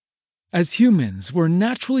As humans, we're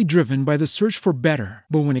naturally driven by the search for better.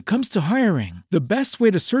 But when it comes to hiring, the best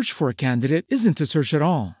way to search for a candidate isn't to search at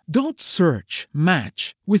all. Don't search,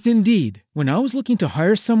 match with Indeed. When I was looking to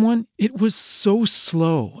hire someone, it was so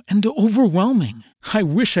slow and overwhelming. I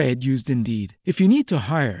wish I had used Indeed. If you need to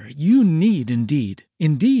hire, you need Indeed.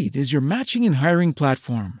 Indeed is your matching and hiring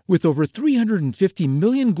platform with over 350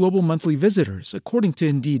 million global monthly visitors, according to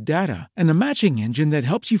Indeed data, and a matching engine that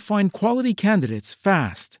helps you find quality candidates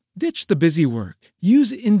fast. Ditch the busy work.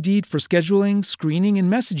 Use Indeed for scheduling, screening,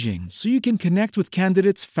 and messaging so you can connect with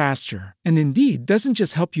candidates faster. And Indeed doesn't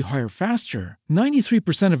just help you hire faster.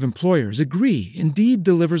 93% of employers agree Indeed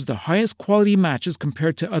delivers the highest quality matches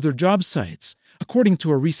compared to other job sites, according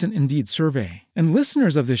to a recent Indeed survey. And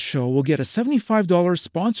listeners of this show will get a $75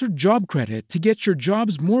 sponsored job credit to get your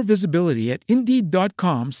jobs more visibility at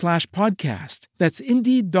Indeed.com/podcast. That's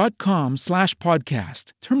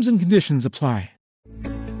Indeed.com/podcast. Terms and conditions apply.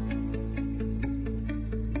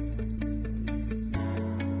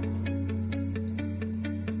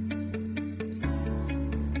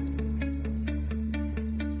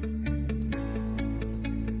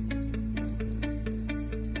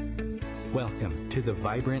 Welcome to the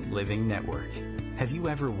Vibrant Living Network. Have you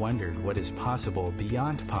ever wondered what is possible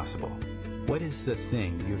beyond possible? What is the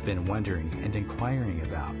thing you've been wondering and inquiring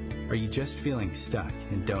about? Are you just feeling stuck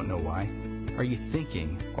and don't know why? Are you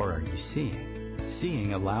thinking or are you seeing?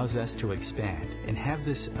 Seeing allows us to expand and have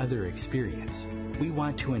this other experience. We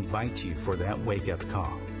want to invite you for that wake-up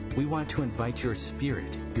call. We want to invite your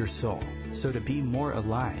spirit, your soul, so to be more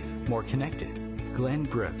alive, more connected. Glenn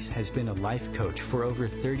Brooks has been a life coach for over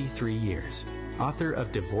 33 years, author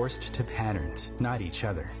of Divorced to Patterns, Not Each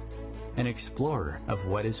Other, an explorer of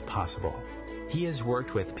what is possible. He has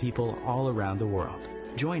worked with people all around the world.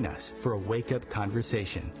 Join us for a wake-up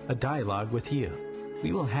conversation, a dialogue with you.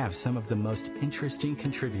 We will have some of the most interesting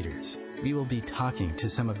contributors. We will be talking to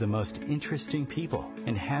some of the most interesting people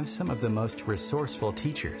and have some of the most resourceful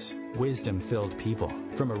teachers, wisdom-filled people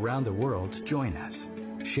from around the world join us.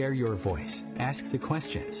 Share your voice, ask the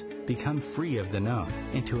questions, become free of the known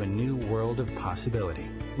into a new world of possibility.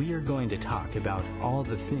 We are going to talk about all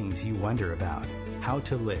the things you wonder about: how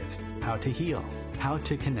to live, how to heal, how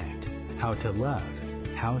to connect, how to love,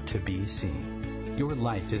 how to be seen. Your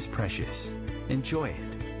life is precious. Enjoy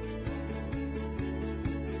it.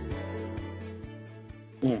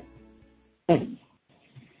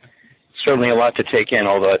 Certainly a lot to take in,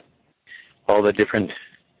 all the different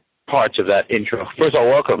parts of that intro. First of all,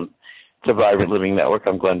 welcome to Vibrant Living Network.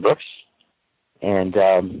 I'm Glenn Brooks, and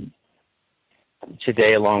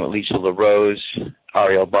today, along with Lisa LaRose,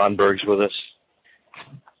 Ariel Bonberg's with us.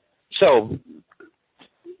 So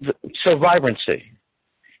vibrancy.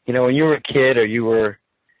 You know, when you were a kid, or you were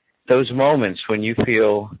those moments when you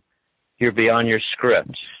feel you're beyond your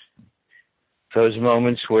script, those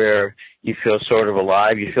moments where you feel sort of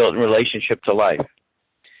alive, you feel it in relationship to life.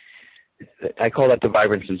 I call that the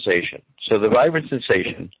vibrant sensation. So the vibrant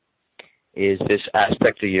sensation is this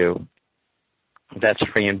aspect of you that's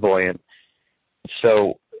free and buoyant.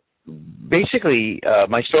 So basically,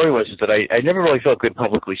 my story was that I never really felt good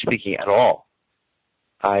publicly speaking at all.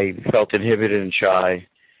 I felt inhibited and shy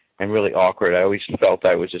and really awkward. I always felt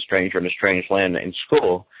I was a stranger in a strange land in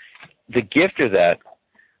school. The gift of that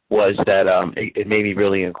was that it made me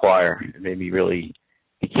really inquire. It made me really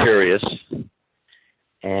be curious.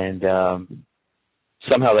 And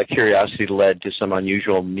somehow that curiosity led to some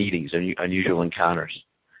unusual meetings and unusual encounters.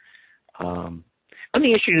 Let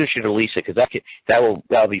me introduce you to Lisa, because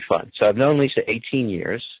that'll be fun. So I've known Lisa 18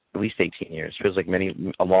 years, at least 18 years. Feels like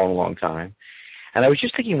a long time. And I was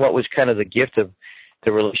just thinking what was kind of the gift of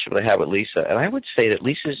the relationship I have with Lisa. And I would say that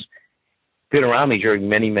Lisa's been around me during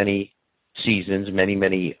many seasons,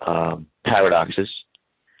 many paradoxes.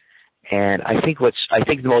 And I think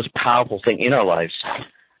the most powerful thing in our lives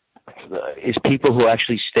is people who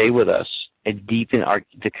actually stay with us and deepen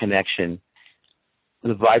the connection,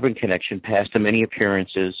 the vibrant connection, past the many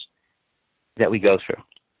appearances that we go through.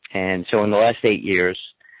 And so in the last 8 years,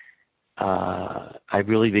 I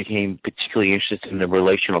really became particularly interested in the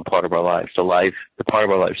relational part of our lives, the part of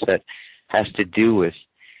our lives that has to do with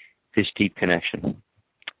this deep connection.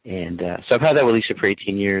 And so I've had that with Lisa for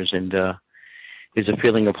 18 years, and there's a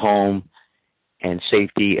feeling of home and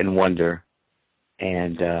safety and wonder.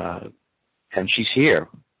 And she's here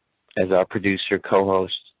as our producer,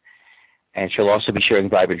 co-host. And she'll also be sharing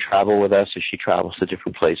Vibrant Travel with us as she travels to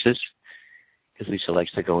different places, because Lisa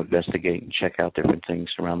likes to go investigate and check out different things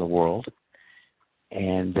around the world.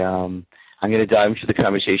 And I'm going to dive into the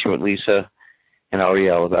conversation with Lisa and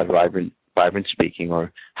Ariel about vibrant speaking,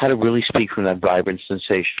 or how to really speak from that vibrant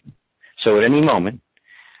sensation. So at any moment,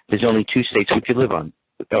 there's only two states we could live on.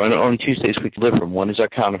 Only two states we could live from. One is our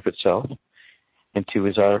counterfeit self, and two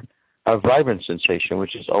is our vibrant sensation,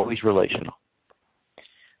 which is always relational.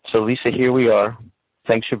 So, Lisa, here we are.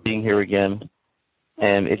 Thanks for being here again.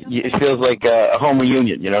 And it feels like a home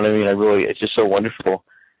reunion, you know what I mean? It's just so wonderful.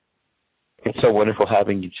 It's so wonderful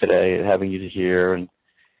having you today and having you here and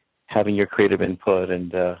having your creative input.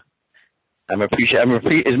 And I'm as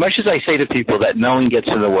much as I say to people that knowing gets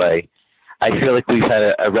in the way, I feel like we've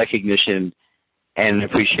had a recognition and an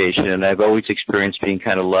appreciation, and I've always experienced being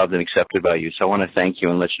kind of loved and accepted by you. So I want to thank you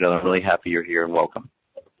and let you know I'm really happy you're here and welcome.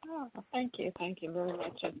 Oh, thank you very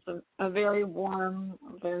much. It's a very warm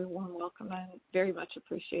welcome, and very much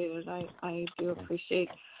appreciated. I do appreciate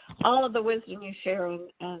all of the wisdom you share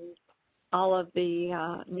and all of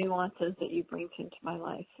the nuances that you bring into my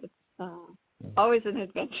life. It's always an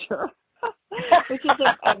adventure, which is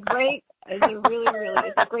it's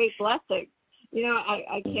a great blessing. You know,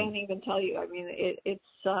 I can't even tell you. I mean,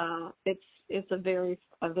 it's a very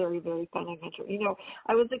fun adventure. You know,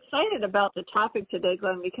 I was excited about the topic today,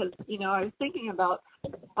 Glenn, because, you know, I was thinking about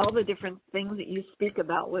all the different things that you speak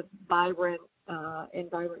about with vibrant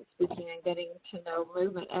speaking and getting to know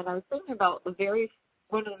movement. And I was thinking about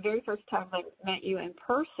one of the very first times I met you in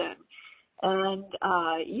person, and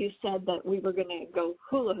you said that we were going to go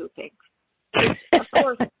hula hooping. Of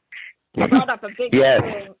course, you brought up a big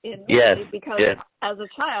thing in me because as a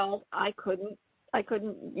child I couldn't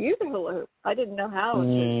use a hula hoop. I didn't know how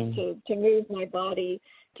to move my body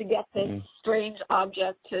to get this strange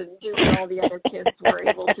object to do what all the other kids were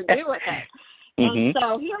able to do with it. And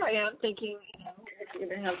so here I am thinking, you know, we're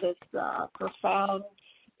going to have this profound,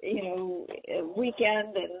 you know,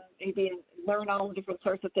 weekend and maybe learn all the different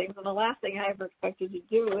sorts of things. And the last thing I ever expected to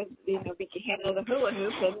do is, you know, be handed a hula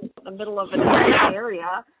hoop in the middle of an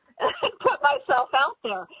area and put myself out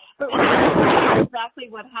there. But that's exactly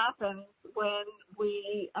what happens when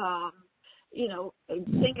we, you know,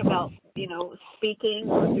 think about, you know, speaking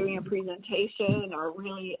or doing a presentation or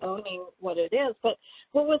really owning what it is. But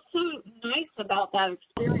what was so nice about that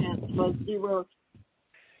experience was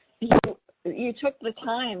you took the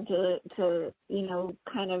time to, you know,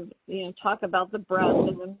 kind of, you know, talk about the breath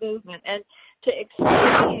and the movement and to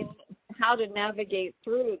explain how to navigate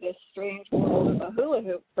through this strange world of a hula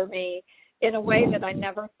hoop for me in a way that I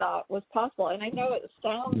never thought was possible. And I know it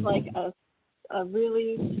sounds like a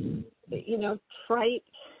really, you know, trite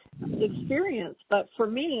experience, but for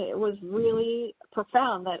me it was really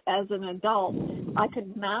profound that as an adult I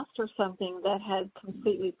could master something that had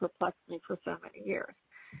completely perplexed me for so many years.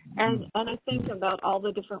 And I think about all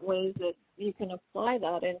the different ways that you can apply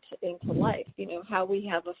that into life. You know, how we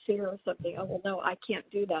have a fear of something. Oh, well, no, I can't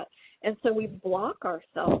do that. And so we block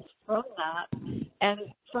ourselves from that and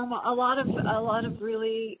from a lot of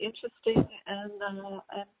really interesting and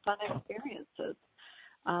fun experiences.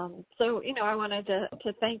 So, you know, I wanted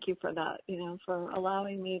to thank you for that, you know, for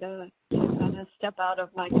allowing me to kind of step out of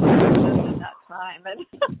my comfort zone at that time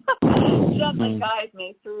and gently guide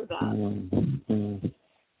me through that.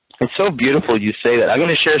 It's so beautiful you say that. I'm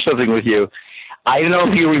going to share something with you. I don't know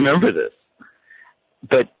if you remember this,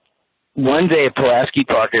 but one day at Pulaski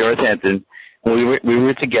Park in Northampton, we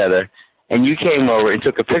were together, and you came over and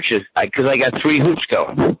took a picture because I got 3 hoops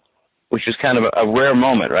going, which was kind of a rare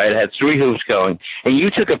moment, right? I had 3 hoops going, and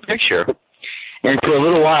you took a picture, and for a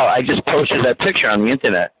little while I just posted that picture on the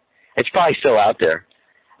internet. It's probably still out there.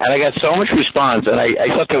 And I got so much response, and I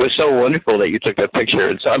thought that was so wonderful that you took that picture.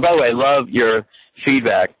 And so, and by the way, I love your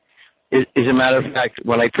feedback. As a matter of fact,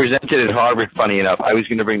 when I presented at Harvard, funny enough, I was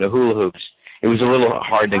going to bring the hula hoops. It was a little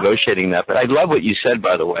hard negotiating that, but I love what you said,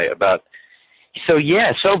 by the way, about, so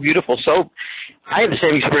yeah, so beautiful. So I had the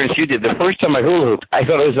same experience you did. The first time I hula hooped, I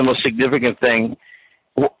thought it was the most significant thing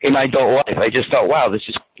in my adult life. I just thought, wow, this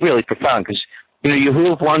is really profound because, you know, you hula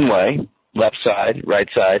hoop one way, left side, right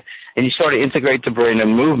side, and you sort of integrate the brain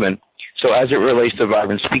and movement. So as it relates to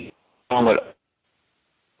vibrant speaking, what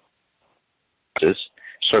is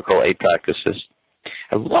Circle 8 practices.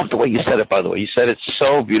 I love the way you said it, by the way. You said it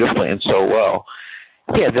so beautifully and so well.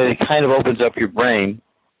 Yeah, that it kind of opens up your brain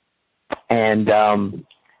and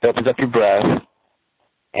it opens up your breath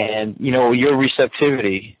and, you know, your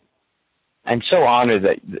receptivity. I'm so honored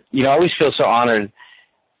that, you know, I always feel so honored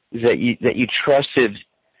that you trusted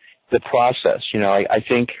the process. You know, I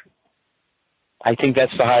think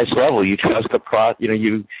that's the highest level. You trust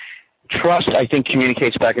you trust, I think,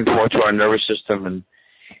 communicates back and forth to our nervous system. And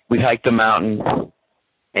we hiked the mountain,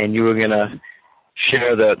 and you were going to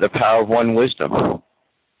share the power of one wisdom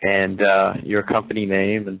and your company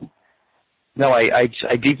name. And no, I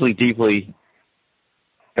deeply, deeply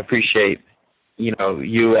appreciate, you know,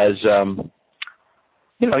 you as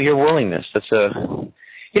your willingness. It's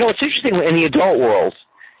interesting in the adult world.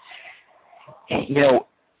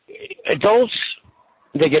 Adults,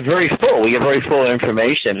 they get very full. We get very full of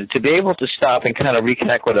information, and to be able to stop and kind of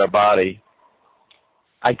reconnect with our body,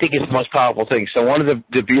 I think is the most powerful thing. So one of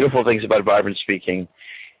the beautiful things about Vibrant Speaking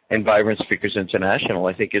and Vibrant Speakers International,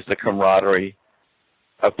 I think, is the camaraderie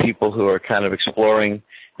of people who are kind of exploring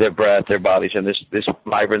their breath, their bodies, and this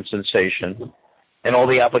vibrant sensation, and all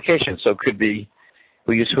the applications. So it could be,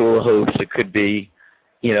 we use hula hoops. It could be,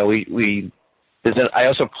 I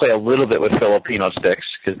also play a little bit with Filipino sticks,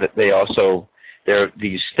 because they're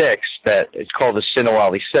these sticks that it's called the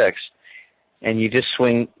Sinawali sticks, and you just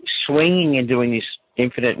swinging and doing these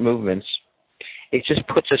infinite movements. It just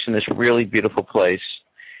puts us in this really beautiful place.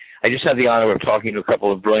 I just had the honor of talking to a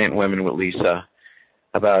couple of brilliant women with Lisa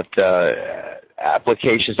about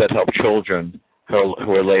applications that help children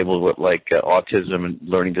who are labeled with autism and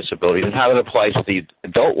learning disabilities, and how it applies to the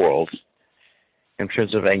adult world in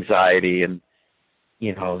terms of anxiety, and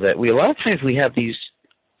that a lot of times we have these,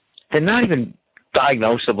 they're not even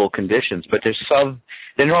diagnosable conditions, but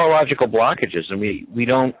they're neurological blockages, and we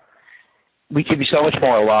can be so much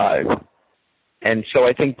more alive. And so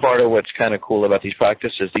I think part of what's kind of cool about these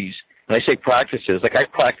practices, when I say practices, I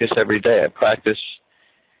practice every day. I practice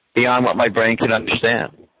beyond what my brain can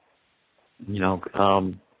understand. You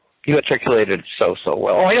articulated so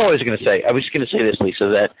well. Oh, I know what I was going to say. I was going to say this, Lisa,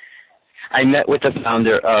 that I met with the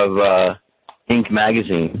founder of Inc.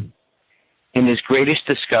 magazine, and his greatest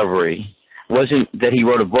discovery wasn't that he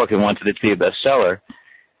wrote a book and wanted it to be a bestseller.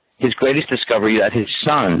 His greatest discovery that his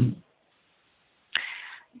son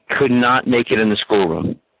could not make it in the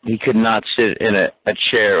schoolroom. He could not sit in a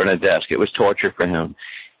chair or in a desk. It was torture for him.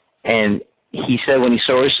 And he said when he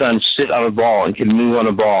saw his son sit on a ball and can move on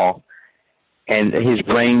a ball, and his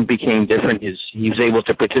brain became different, he was able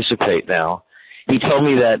to participate now. He told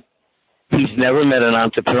me that he's never met an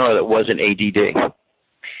entrepreneur that wasn't ADD.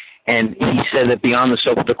 And he said that beyond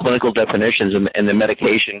the clinical definitions and the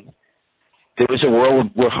medication, there was a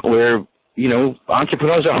world where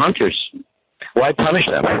entrepreneurs are hunters. Why punish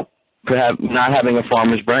them for not having a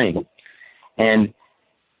farmer's brain? And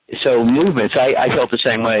so movements, I felt the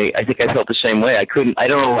same way. I think I felt the same way. I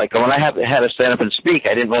don't know, when I had to stand up and speak,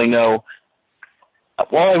 I didn't really know.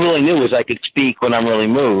 All I really knew was I could speak when I'm really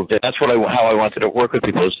moved. And that's how I wanted to work with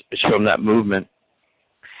people, is from that movement.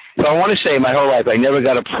 So I want to say my whole life I never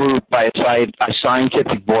got approved by a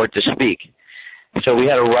scientific board to speak. So we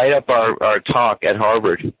had to write up our talk at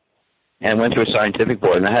Harvard and went through a scientific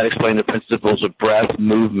board. And I had to explain the principles of breath,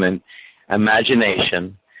 movement,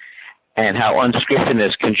 imagination, and how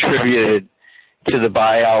unscriptedness contributed to the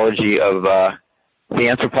biology of the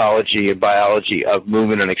anthropology and biology of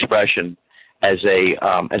movement and expression as a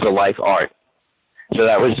life art. So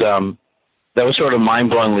that was sort of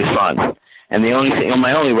mind-blowingly fun. And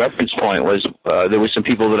my only reference point was there were some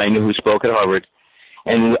people that I knew who spoke at Harvard,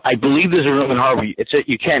 and I believe there's a room in Harvard.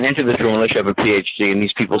 You can't enter this room unless you have a PhD, and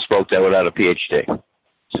these people spoke there without a PhD.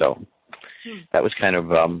 So that was kind of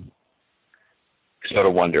sort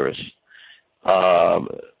of wondrous. The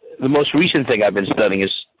most recent thing I've been studying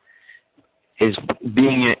is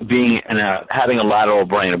having a lateral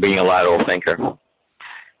brain, or being a lateral thinker.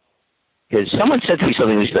 Because someone said to me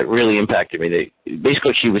something that really impacted me.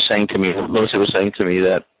 Basically, she was saying to me, Melissa was saying to me,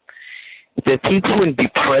 that people wouldn't be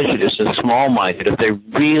prejudiced and small-minded if they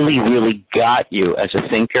really, really got you as a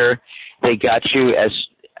thinker. They got you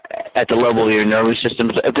at the level of your nervous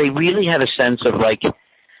system. If they really had a sense of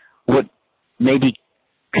what maybe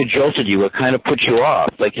cajolted you, what kind of put you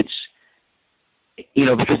off. Because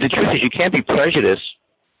the truth is you can't be prejudiced.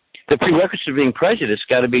 The prerequisite of being prejudiced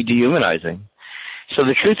got to be dehumanizing. So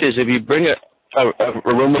the truth is, if you bring a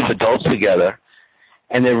room of adults together,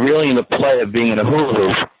 and they're really in the play of being in a hula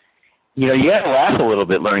hoop, you got to laugh a little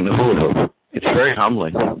bit learning the hula hoop. It's very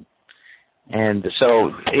humbling. And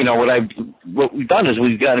so, what we've done is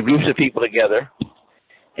we've got groups of people together,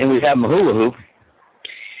 and we have them hula hoop,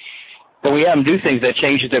 but we have them do things that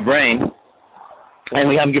changes their brain, and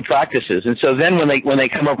we have them give practices. And so then when they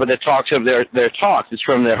come up with their talks of their talks, it's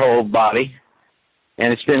from their whole body.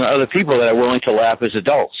 And it's been other people that are willing to laugh as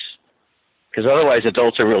adults, because otherwise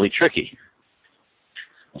adults are really tricky.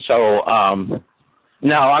 So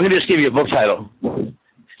now I'm going to just give you a book title.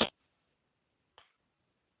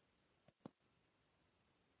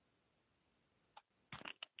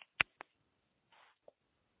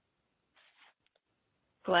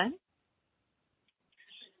 Glenn?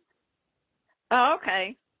 Oh,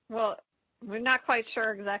 okay. Well, we're not quite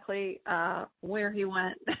sure exactly where he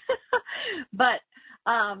went, but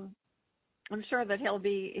I'm sure that he'll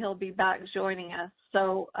be back joining us.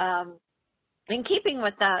 So in keeping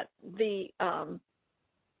with that, the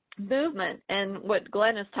movement and what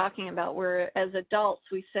Glenn is talking about, where as adults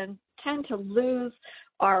we tend to lose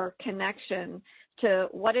our connection to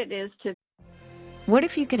what it is to. What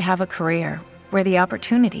if you could have a career where the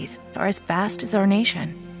opportunities are as vast as our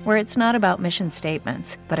nation, where it's not about mission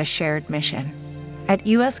statements, but a shared mission? At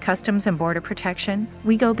U.S. Customs and Border Protection,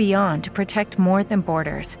 we go beyond to protect more than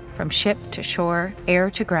borders. From ship to shore,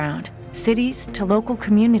 air to ground, cities to local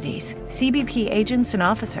communities, CBP agents and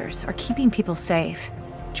officers are keeping people safe.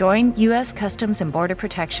 Join U.S. Customs and Border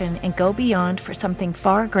Protection and go beyond for something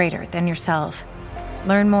far greater than yourself.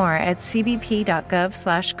 Learn more at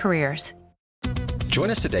cbp.gov/careers. Join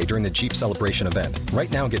us today during the Jeep Celebration event. Right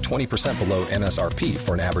now, get 20% below MSRP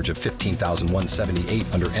for an average of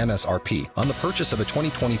 $15,178 under MSRP on the purchase of a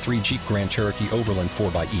 2023 Jeep Grand Cherokee Overland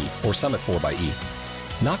 4xE or Summit 4xE.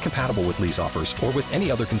 Not compatible with lease offers or with any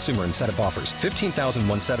other consumer incentive offers.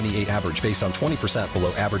 $15,178 average based on 20%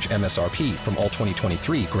 below average MSRP from all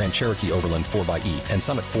 2023 Grand Cherokee Overland 4xE and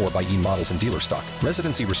Summit 4xE models in dealer stock.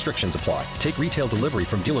 Residency restrictions apply. Take retail delivery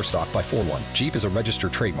from dealer stock by 4/1. Jeep is a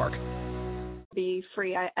registered trademark. Be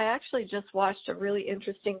free. I actually just watched a really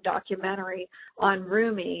interesting documentary on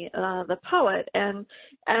Rumi, the poet, and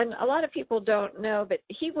a lot of people don't know, but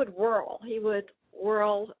he would whirl. He would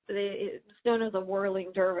whirl. It's known as a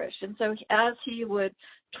whirling dervish. And so as he would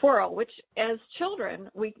twirl, which as children,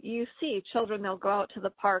 you see children, they'll go out to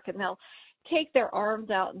the park and they'll take their arms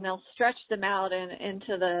out and they'll stretch them out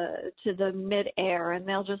into the midair, and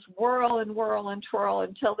they'll just whirl and whirl and twirl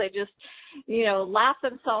until they just, laugh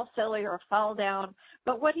themselves silly or fall down.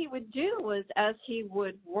 But what he would do was, as he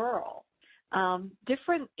would whirl,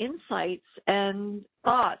 different insights and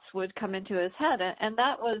thoughts would come into his head, and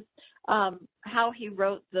that was how he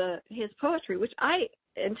wrote his poetry, which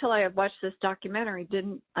until I had watched this documentary,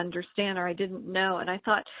 didn't understand, or I didn't know. And I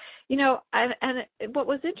thought, and what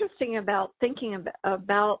was interesting about thinking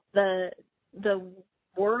about the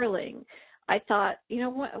whirling, I thought,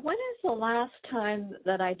 when is the last time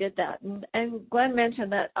that I did that? And Glenn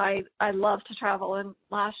mentioned that I love to travel, and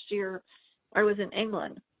last year I was in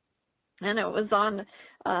England, and it was on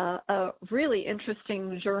a really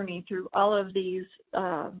interesting journey through all of these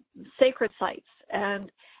sacred sites.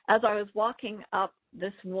 And as I was walking up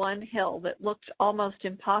this one hill that looked almost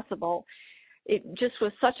impossible, it just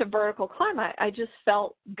was such a vertical climb. I just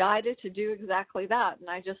felt guided to do exactly that. And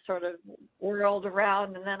I just sort of whirled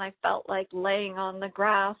around, and then I felt like laying on the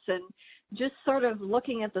grass and just sort of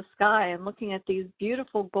looking at the sky and looking at these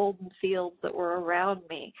beautiful golden fields that were around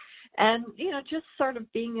me. And, just sort of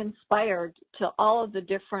being inspired to all of the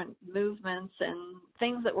different movements and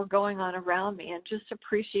things that were going on around me, and just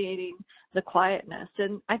appreciating the quietness.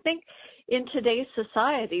 And I think in today's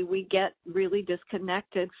society, we get really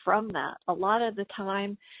disconnected from that. A lot of the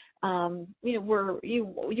time, you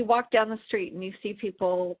walk down the street and you see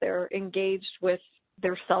people, they're engaged with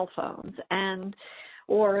their cell phones,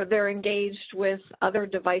 or they're engaged with other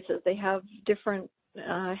devices. They have different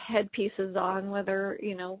headpieces on, whether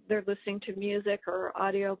they're listening to music or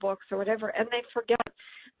audiobooks or whatever, and they forget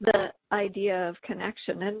the idea of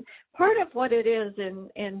connection. And part of what it is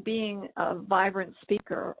in being a vibrant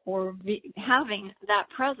speaker or having that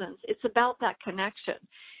presence, it's about that connection.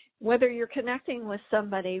 Whether you're connecting with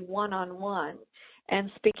somebody one-on-one and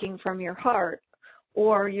speaking from your heart,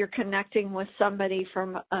 or you're connecting with somebody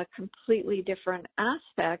from a completely different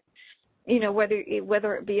aspect,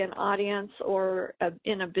 whether it be an audience or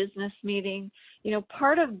in a business meeting,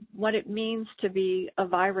 part of what it means to be a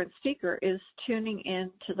vibrant speaker is tuning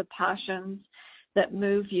in to the passions that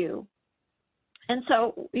move you. And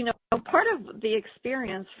so, part of the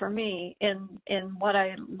experience for me in what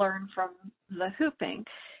I learned from the hooping,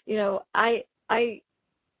 I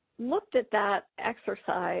looked at that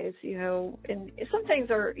exercise, and some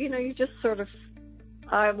things are, you just sort of,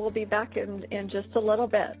 I will be back in just a little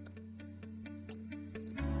bit.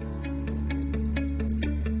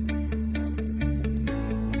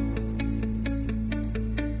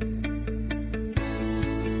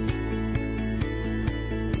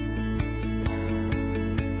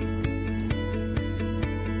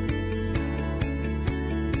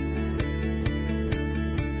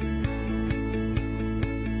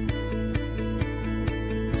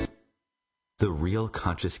 The Real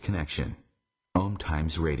Conscious Connection. Om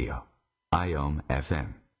Times Radio. IOM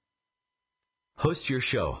FM. Host your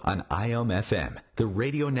show on IOM FM, the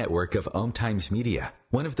radio network of Om Times Media,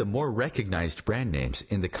 one of the more recognized brand names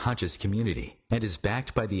in the conscious community, and is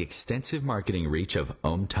backed by the extensive marketing reach of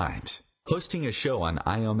Om Times. Hosting a show on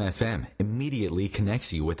IOM FM immediately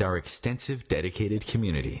connects you with our extensive dedicated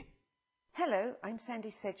community. Hello, I'm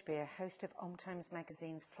Sandy Sedgbeer, host of Om Times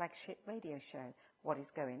Magazine's flagship radio show, What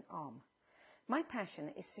is Going On? My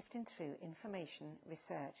passion is sifting through information,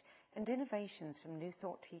 research, and innovations from New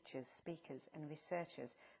Thought teachers, speakers, and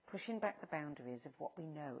researchers pushing back the boundaries of what we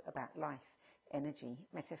know about life, energy,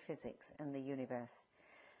 metaphysics, and the universe.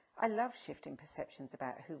 I love shifting perceptions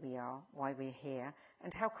about who we are, why we're here,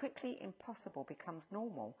 and how quickly impossible becomes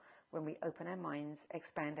normal when we open our minds,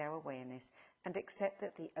 expand our awareness, and accept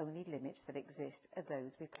that the only limits that exist are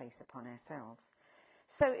those we place upon ourselves.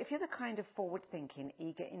 So if you're the kind of forward-thinking,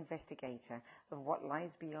 eager investigator of what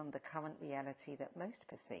lies beyond the current reality that most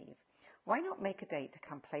perceive, why not make a date to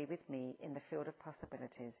come play with me in the field of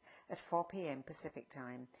possibilities at 4 p.m. Pacific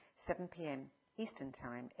Time, 7 p.m. Eastern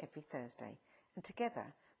Time every Thursday, and together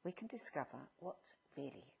we can discover what's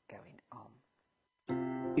really going on.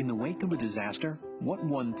 In the wake of a disaster, what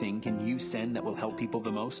one thing can you send that will help people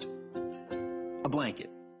the most? A blanket,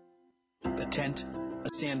 a tent, a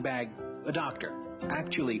sandbag, a doctor.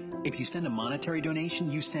 Actually, if you send a monetary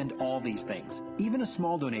donation, you send all these things. Even a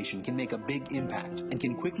small donation can make a big impact and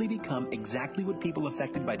can quickly become exactly what people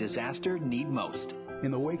affected by disaster need most.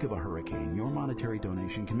 In the wake of a hurricane, your monetary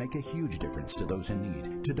donation can make a huge difference to those in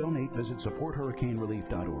need. To donate, visit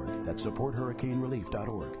supporthurricanerelief.org. That's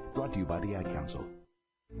supporthurricanerelief.org. Brought to you by the Ad Council.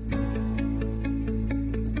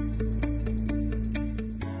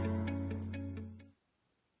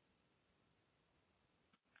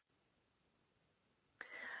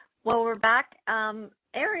 Well, we're back.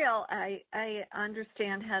 Ariel, I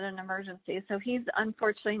understand, had an emergency, so he's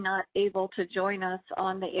unfortunately not able to join us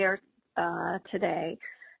on the air today.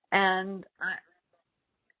 And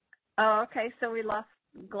okay, so we lost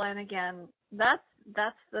Glenn again. That's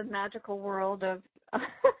the magical world of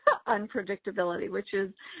unpredictability, which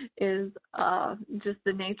is just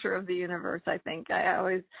the nature of the universe. I think I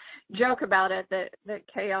always joke about it that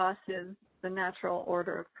chaos is the natural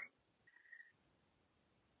order of things.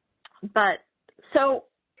 But so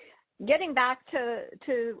getting back to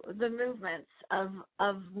the movements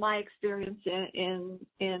of my experience in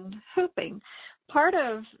hooping, part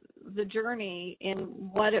of the journey in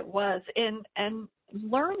what it was and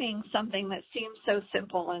learning something that seems so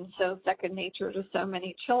simple and so second nature to so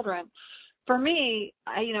many children. For me,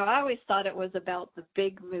 I always thought it was about the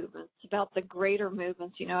big movements, about the greater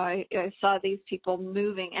movements. I saw these people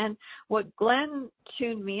moving. And what Glenn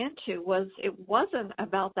tuned me into was it wasn't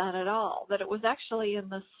about that at all, that it was actually in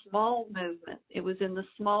the small movement. It was in the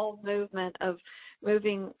small movement of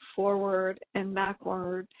moving forward and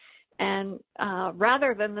backward, and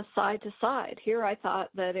rather than the side to side. Here I thought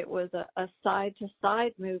that it was a side to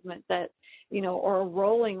side movement that, or a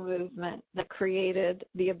rolling movement that created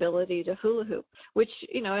the ability to hula hoop, which,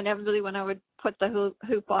 inevitably when I would put the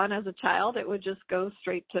hoop on as a child, it would just go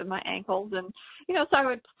straight to my ankles. And, so I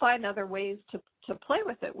would find other ways to play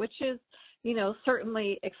with it, which is,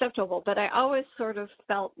 certainly acceptable. But I always sort of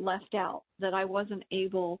felt left out, that I wasn't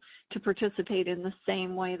able to participate in the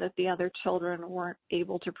same way that the other children weren't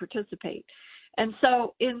able to participate. And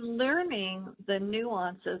so in learning the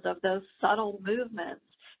nuances of those subtle movements,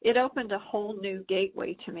 it opened a whole new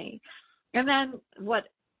gateway to me. And then what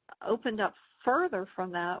opened up further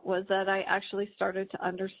from that was that I actually started to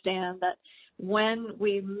understand that when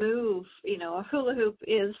we move, a hula hoop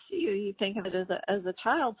is, you think of it as a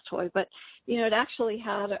child's toy, but, it actually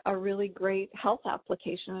had a really great health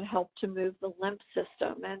application. It helped to move the lymph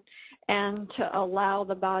system and to allow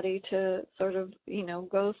the body to sort of,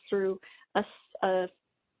 go through a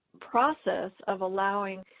process of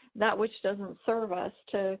allowing that which doesn't serve us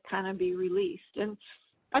to kind of be released. And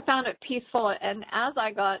I found it peaceful. And as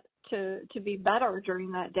I got to be better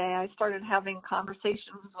during that day, I started having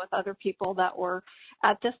conversations with other people that were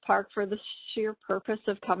at this park for the sheer purpose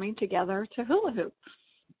of coming together to hula hoop.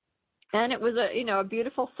 And it was a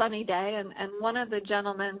beautiful sunny day. And one of the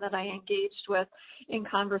gentlemen that I engaged with in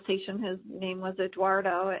conversation, his name was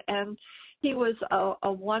Eduardo, and he was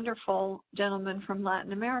a wonderful gentleman from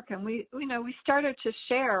Latin America. And we started to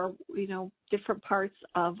share, different parts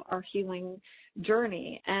of our healing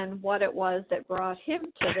journey and what it was that brought him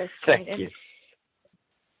to this point. Thank you.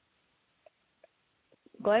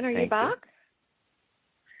 Glenn, are you back?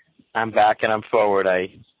 I'm back and I'm forward. I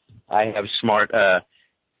have smart.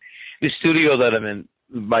 The studio that I'm in,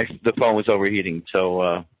 the phone was overheating,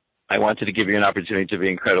 so I wanted to give you an opportunity to be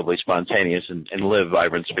incredibly spontaneous and live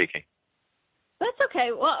vibrant speaking. That's okay.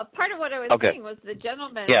 Well, part of what I was saying was the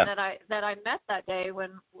gentleman that I met that day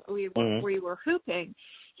when we were hooping.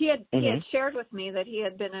 He had shared with me that he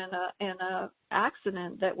had been in a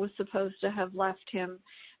accident that was supposed to have left him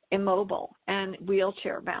immobile and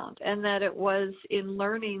wheelchair bound, and that it was in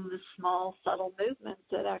learning the small, subtle movements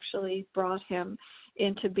that actually brought him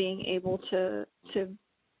into being able to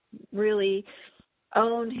really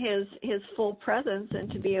own his full presence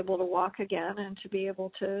and to be able to walk again and to be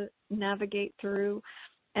able to navigate through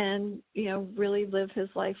and, really live his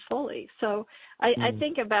life fully. So I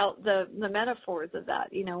think about the metaphors of that,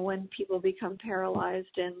 when people become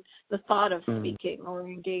paralyzed in the thought of speaking or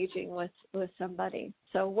engaging with somebody.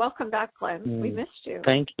 So welcome back, Glenn. We missed you.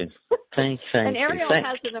 Thank you. Thanks. And Ariel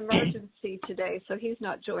has an emergency today, so he's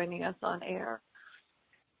not joining us on air.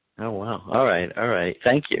 Oh, wow. All right.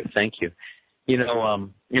 Thank you. In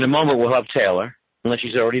a moment we'll have Taylor, unless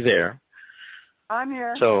she's already there. I'm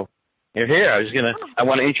here. So you're here. I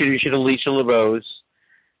want to introduce you to Lisa LaRose.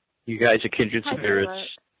 You guys are kindred spirits.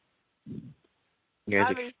 You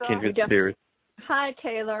guys are kindred spirits. Hi,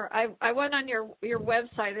 Taylor. I went on your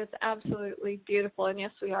website. It's absolutely beautiful. And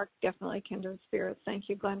yes, we are definitely kindred spirits. Thank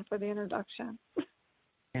you, Glenn, for the introduction.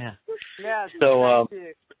 Yeah. Yeah. So,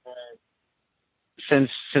 since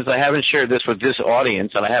I haven't shared this with this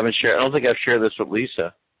audience, and I don't think I've shared this with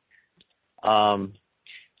Lisa.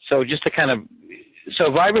 So just to kind of,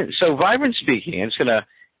 vibrant speaking, I'm just going to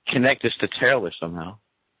connect this to Taylor somehow.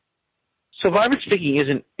 So vibrant speaking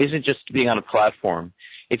isn't just being on a platform.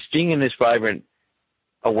 It's being in this vibrant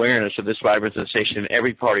awareness of this vibrant sensation in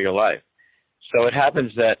every part of your life. So it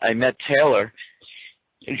happens that I met Taylor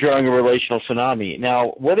during a relational tsunami.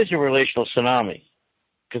 Now, what is a relational tsunami?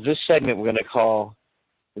 Because this segment we're going to call,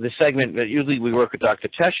 the segment that usually we work with Dr.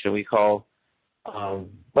 Teschner, we call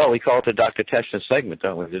it the Dr. Teschner segment,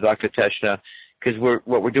 don't we? The Dr. Teschner, because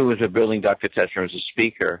what we're doing is we're building Dr. Teschner as a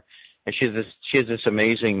speaker. And she has this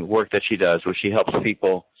amazing work that she does where she helps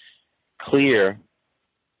people clear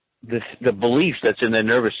the beliefs that's in their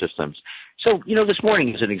nervous systems. So, this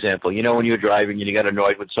morning is an example. When you're driving and you got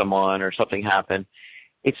annoyed with someone or something happened,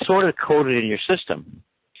 it's sort of coded in your system.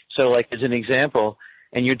 So, like, as an example,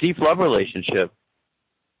 in your deep love relationship,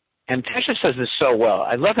 and Tasha says this so well.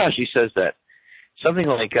 I love how she says that. Something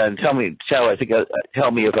like, tell me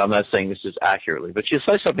if I'm not saying this is accurately, but she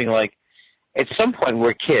says something like, at some point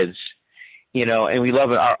we're kids, and we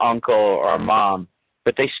love our uncle or our mom,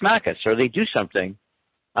 but they smack us or they do something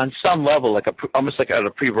on some level, almost like at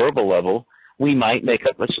a pre-verbal level. We might make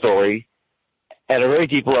up a story at a very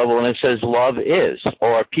deep level, and it says love is,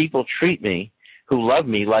 or people treat me who love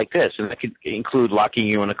me like this. And that could include locking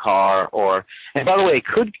you in a car, and by the way, it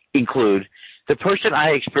could include the person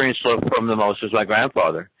I experienced love from the most was my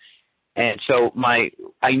grandfather. And so I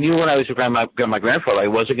knew when I was around my grandfather, I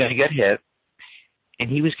wasn't going to get hit, and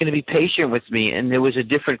he was going to be patient with me, and there was a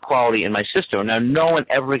different quality in my system. Now, no one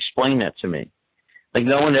ever explained that to me. Like,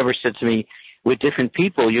 no one ever said to me, with different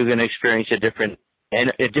people, you're going to experience a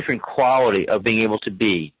different quality of being able to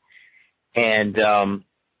be. So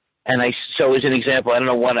as an example, I don't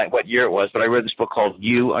know what year it was, but I read this book called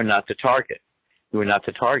You Are Not the Target. You Are Not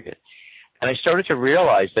the Target. And I started to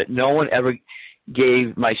realize that no one ever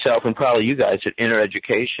gave myself, and probably you guys, an inner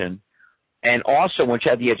education. And also, once you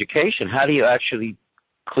have the education, how do you actually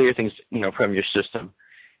clear things, from your system?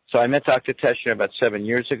 So I met Dr. Teschner about 7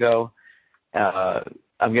 years ago.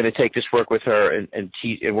 I'm going to take this work with her and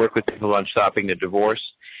work with people on stopping the divorce.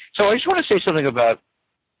 So I just want to say something about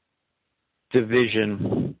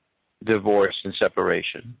division, divorce, and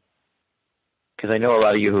separation, because I know a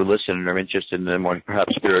lot of you who listen are interested in the more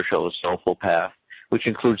perhaps spiritual or soulful path, which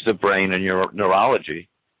includes the brain and your neurology.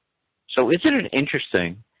 So isn't it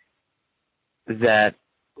interesting that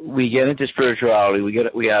we get into spirituality,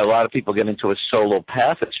 we a lot of people get into a solo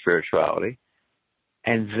path of spirituality,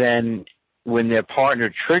 and then when their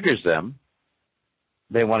partner triggers them,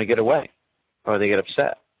 they want to get away or they get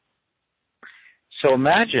upset. So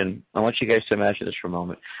imagine, I want you guys to imagine this for a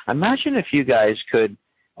moment. Imagine if you guys could,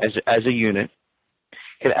 as a unit,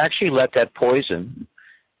 could actually let that poison,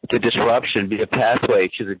 the disruption, be a pathway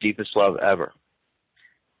to the deepest love ever.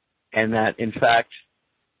 And that, in fact,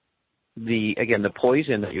 the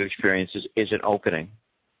poison that you experience is an opening.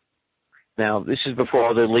 Now, this is before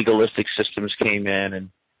all the legalistic systems came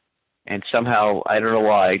in, and somehow, I don't know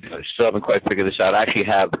why, I still haven't quite figured this out. I actually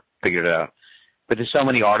have figured it out. But there's so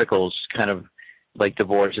many articles kind of like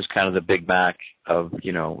divorce is kind of the Big Mac of,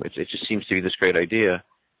 it just seems to be this great idea.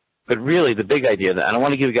 But really, the big idea, and I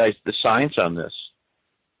want to give you guys the science on this.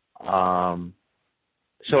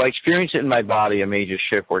 So I experienced it in my body, a major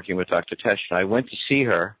shift working with Dr. Teschner. I went to see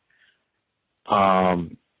her about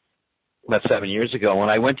 7 years ago. When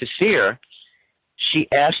I went to see her, she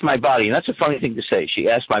asked my body, and that's a funny thing to say. She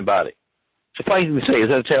asked my body. It's a funny thing to say. Is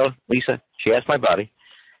that a tale, Lisa? She asked my body.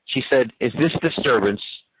 She said, is this disturbance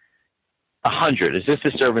 100? Is this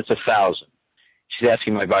disturbance 1,000? She's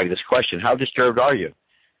asking my body this question. How disturbed are you?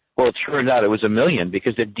 Well, it turned out it was 1,000,000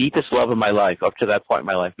 because the deepest love of my life up to that point in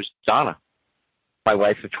my life was Donna, my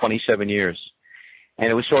wife of 27 years. And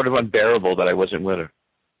it was sort of unbearable that I wasn't with her.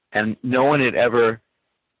 And no one ever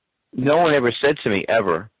said to me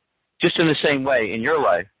ever, just in the same way in your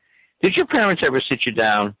life, did your parents ever sit you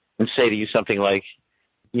down and say to you something like,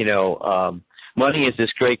 money is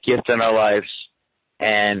this great gift in our lives,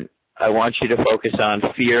 and I want you to focus on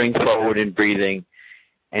fearing forward and breathing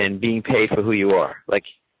and being paid for who you are.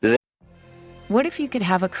 What if you could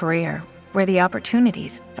have a career where the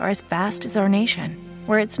opportunities are as vast as our nation,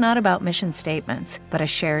 where it's not about mission statements, but a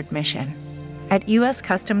shared mission? At U.S.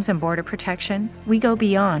 Customs and Border Protection, we go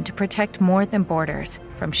beyond to protect more than borders.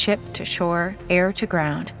 From ship to shore, air to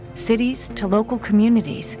ground, cities to local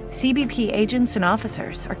communities, CBP agents and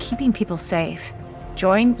officers are keeping people safe.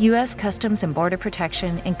 Join U.S. Customs and Border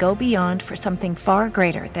Protection and go beyond for something far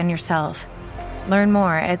greater than yourself. Learn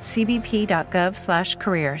more at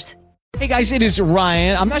cbp.gov/careers. Hey guys, it is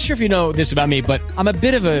Ryan. I'm not sure if you know this about me, but I'm a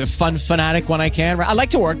bit of a fun fanatic when I can. I like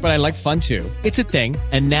to work, but I like fun too. It's a thing.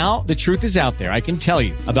 And now the truth is out there. I can tell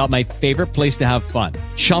you about my favorite place to have fun.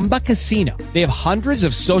 Chumba Casino. They have hundreds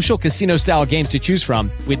of social casino style games to choose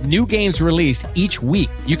from with new games released each week.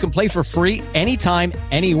 You can play for free anytime,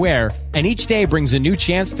 anywhere. And each day brings a new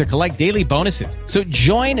chance to collect daily bonuses. So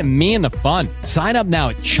join me in the fun. Sign up now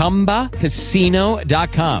at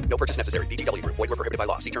ChumbaCasino.com. No purchase necessary. VGW Group. Void where prohibited by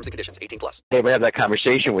law. See terms and conditions. 18+. They would have that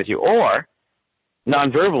conversation with you. Or,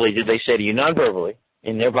 non-verbally, did they say to you, non-verbally,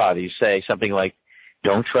 in their bodies, say something like,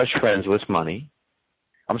 don't trust friends with money.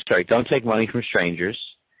 Don't take money from strangers.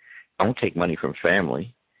 Don't take money from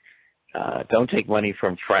family. Don't take money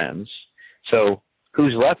from friends. So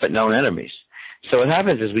who's left but known enemies? So what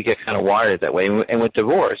happens is we get kind of wired that way. And with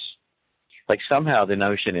divorce, like somehow the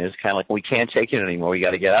notion is kind of like, we can't take it anymore. We got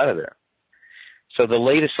to get out of there. So the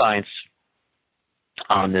latest science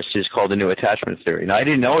on this is called the new attachment theory. Now, I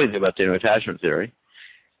didn't know anything about the new attachment theory,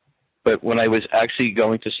 but when I was actually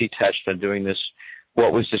going to see Tesh and doing this,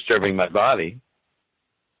 what was disturbing my body,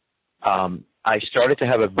 I started to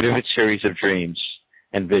have a vivid series of dreams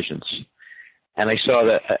and visions. And I saw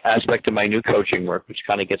that aspect of my new coaching work, which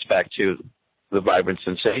kind of gets back to the vibrant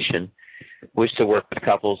sensation, was to work with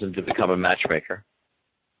couples and to become a matchmaker.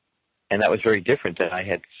 And that was very different than I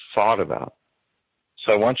had thought about.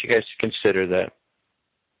 So I want you guys to consider that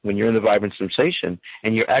when you're in the vibrant sensation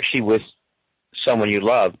and you're actually with someone you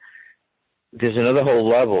love, there's another whole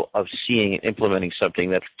level of seeing and implementing something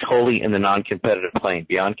that's totally in the non-competitive plane,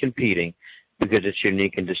 beyond competing, because it's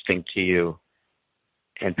unique and distinct to you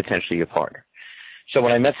and potentially your partner. So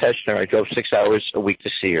when I met Tesh, I drove 6 hours a week to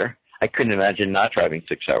see her. I couldn't imagine not driving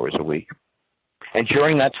 6 hours a week. And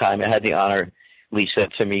during that time, I had the honor, Lisa,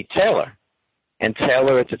 to meet Taylor. And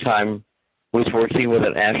Taylor at the time was working with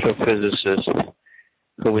an astrophysicist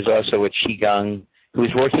who was also a Qigong, who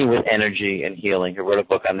was working with energy and healing, who wrote a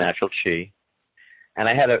book on natural Qi. And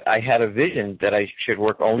I had a vision that I should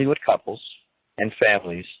work only with couples and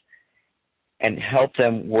families and help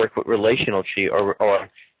them work with relational Qi or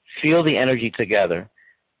feel the energy together.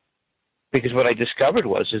 Because what I discovered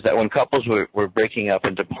is that when couples were breaking up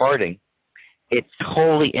and departing, it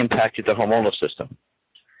totally impacted the hormonal system.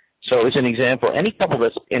 So as an example, any couple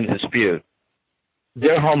that's in a dispute,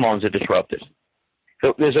 their hormones are disrupted.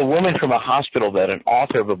 So there's a woman from a hospital bed, an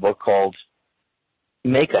author of a book called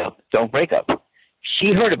Make Up, Don't Break Up.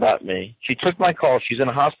 She heard about me. She took my call. She's in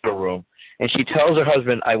a hospital room, and she tells her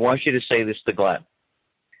husband, I want you to say this to Glenn.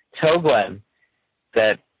 Tell Glenn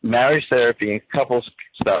that marriage therapy and couples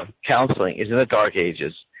stuff, counseling, is in the dark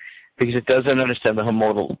ages because it doesn't understand the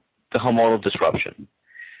hormonal disruption.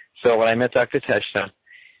 So when I met Dr. Tesh,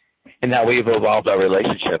 and now we've evolved our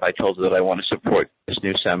relationship, I told her that I want to support this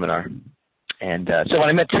new seminar. And so when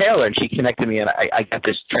I met Taylor and she connected me and I got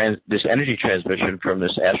this energy transmission from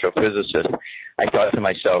this astrophysicist, I thought to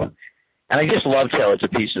myself, and I just loved Taylor to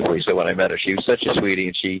pieces, Lisa, when I met her. She was such a sweetie,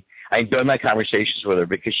 and I enjoyed my conversations with her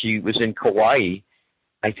because she was in Kauai.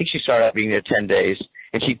 I think she started out being there 10 days,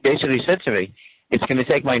 and she basically said to me, it's going to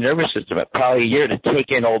take my nervous system probably a year to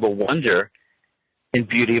take in all the wonder and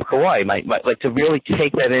beauty of Kauai, like to really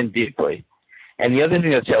take that in deeply. And the other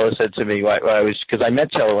thing that Taylor said to me, because I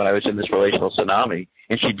met Taylor when I was in this relational tsunami,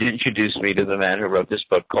 and she did introduce me to the man who wrote this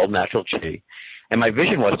book called Natural Qi. And my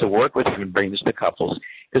vision was to work with him and bring this to couples.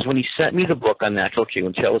 Because when he sent me the book on Natural Qi,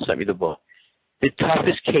 when Taylor sent me the book, the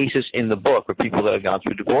toughest cases in the book were people that had gone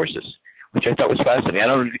through divorces, which I thought was fascinating. I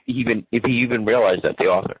don't know if he even realized that, the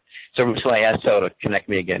author. So recently I asked Taylor to connect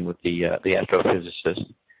me again with the astrophysicist.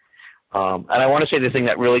 And I want to say the thing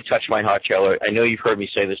that really touched my heart, Taylor. I know you've heard me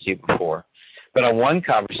say this to you before. But on one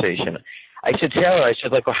conversation, I said, Taylor, I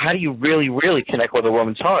said, like, well, how do you really, really connect with a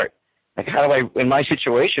woman's heart? Like, how do I, in my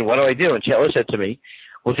situation, what do I do? And Taylor said to me,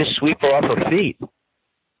 well, just sweep her off her feet.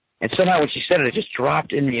 And somehow when she said it, it just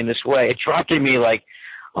dropped in me in this way. It dropped in me like,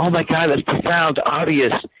 oh, my God, that's profound,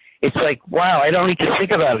 obvious. It's like, wow, I don't need to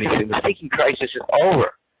think about anything. The thinking crisis is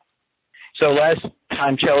over. So last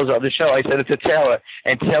time Taylor was on the show, I said it to Taylor,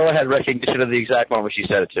 and Taylor had recognition of the exact moment she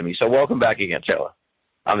said it to me. So welcome back again, Taylor,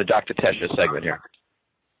 on the Dr. Tesh segment here.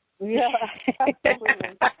 Yeah,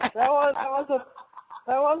 absolutely. That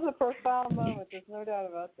was a profound moment. There's no doubt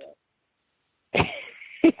about that.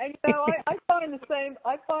 And I find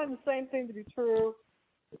the same thing to be true.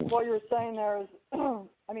 What you were saying there is,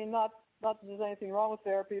 I mean, not that there's anything wrong with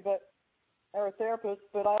therapy, but or a therapist,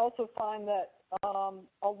 but I also find that a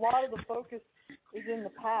lot of the focus is in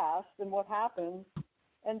the past and what happened,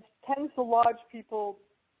 and tends to lodge people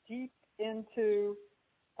deep into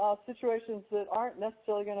situations that aren't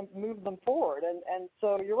necessarily going to move them forward. And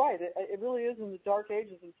so you're right, it really is in the dark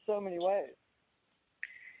ages in so many ways.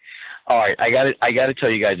 All right, I got to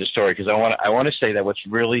tell you guys a story because I want to say that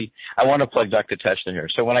I want to plug Dr. Tesh here.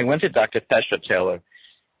 So when I went to Dr. Tesh, Taylor,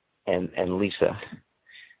 and Lisa,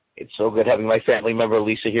 it's so good having my family member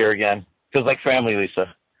Lisa here again. Feels like family,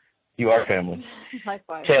 Lisa. You are family. High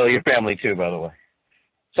five. Taylor, you're family too, by the way.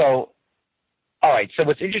 So, all right. So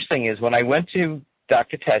what's interesting is when I went to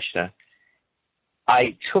Dr. Tesh,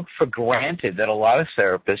 I took for granted that a lot of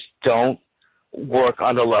therapists don't work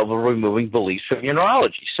on the level of removing beliefs from your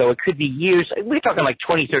neurology. So it could be years. We're talking like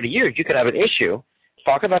 20, 30 years. You could have an issue,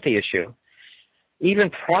 talk about the issue,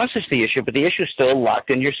 even process the issue, but the issue is still locked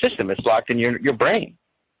in your system. It's locked in your brain.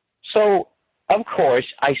 So, of course,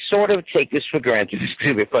 I sort of take this for granted. This is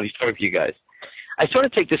going to be a funny story for you guys. I sort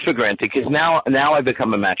of take this for granted because now I've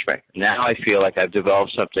become a matchmaker. Now I feel like I've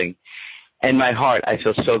developed something. In my heart, I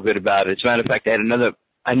feel so good about it. As a matter of fact, I had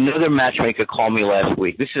another matchmaker call me last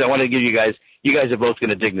week. I want to give you guys are both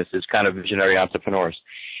going to dig this as kind of visionary entrepreneurs.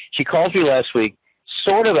 She calls me last week,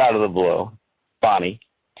 sort of out of the blue, Bonnie,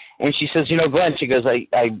 and she says, Glenn, she goes,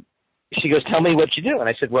 she goes, tell me what you do. And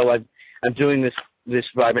I said, well, I'm doing this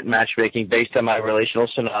vibrant matchmaking based on my relational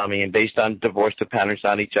tsunami and based on divorce dependence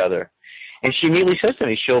on each other. And she immediately says to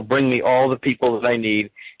me, she'll bring me all the people that I need.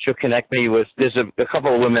 She'll connect me with, there's a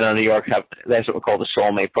couple of women in New York that's what we call the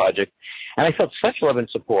Soulmate Project. And I felt such love and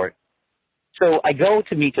support. So I go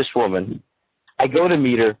to meet this woman. I go to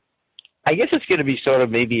meet her. I guess it's going to be sort of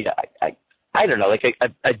maybe, I don't know, like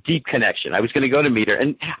a deep connection. I was going to go to meet her.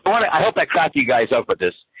 And I hope I crack you guys up with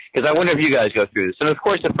this because I wonder if you guys go through this. And, of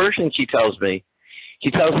course, the first thing she tells me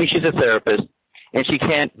she's a therapist and she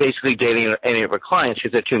can't basically date any of her clients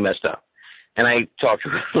because they're too messed up. And I talked to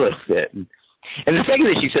her a little bit. And the second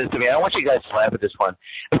thing she says to me, I want you guys to laugh at this one.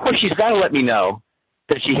 Of course, she's got to let me know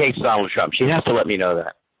that she hates Donald Trump. She has to let me know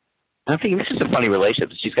that. And I'm thinking, this is a funny relationship.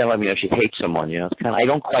 She's got to let me know she hates someone, It's kind of, I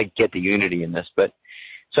don't quite get the unity in this. But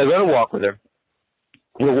so I go to walk with her.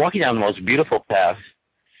 We're walking down the most beautiful path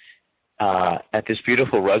at this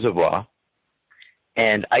beautiful reservoir.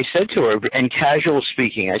 And I said to her, in casual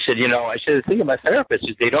speaking, I said, the thing about therapists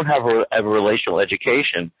is they don't have a relational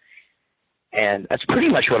education. And that's pretty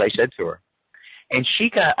much what I said to her. And she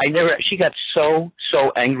got so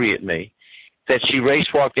angry at me that she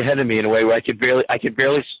walked ahead of me in a way where I could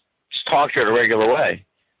barely talk to her in a regular way.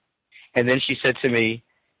 And then she said to me,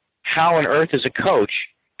 how on earth as a coach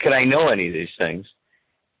could I know any of these things?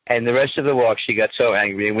 And the rest of the walk, she got so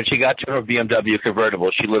angry. And when she got to her BMW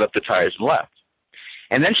convertible, she lit up the tires and left.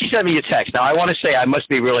 And then she sent me a text. Now, I want to say I must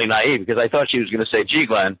be really naive because I thought she was going to say, gee,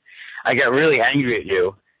 Glenn, I got really angry at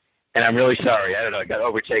you. And I'm really sorry. I don't know. I got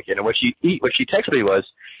overtaken. And what she texted me was,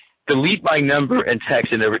 delete my number and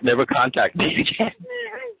text and never contact me again.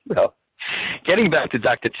 So, getting back to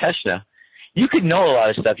Dr. Tesh, you could know a lot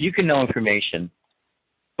of stuff. You can know information.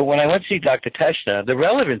 But when I went to see Dr. Tesh, the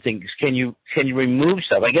relevant thing is, can you remove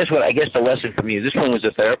stuff? I guess the lesson for me, this one was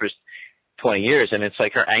a therapist 20 years, and it's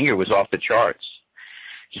like her anger was off the charts.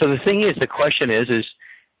 So the thing is, the question is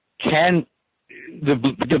can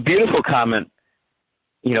the beautiful comment,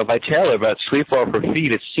 by Taylor about sweep off her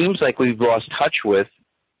feet, it seems like we've lost touch with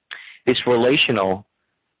this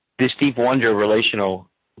deep wonder relational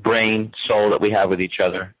brain, soul that we have with each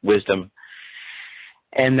other, wisdom.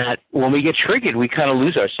 And that when we get triggered, we kind of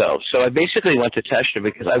lose ourselves. So I basically went to Tesh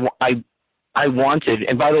because I wanted,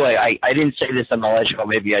 and by the way, I didn't say this on the last show,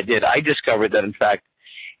 maybe I did. I discovered that, in fact,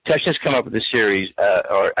 Tesh has come up with a series,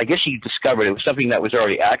 or I guess she discovered it was something that was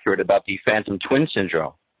already accurate about the phantom twin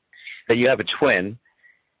syndrome, that you have a twin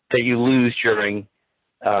that you lose during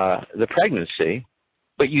the pregnancy,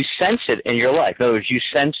 but you sense it in your life. In other words, you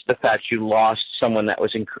sense the fact you lost someone that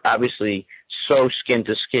was obviously so skin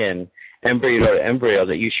to skin, embryo to embryo,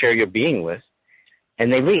 that you share your being with,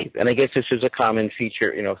 and they leave. And I guess this is a common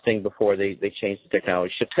feature, thing before they changed the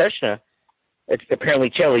technology. So Teshna,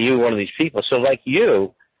 apparently, Taylor, you were one of these people. So like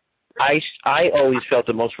you, I always felt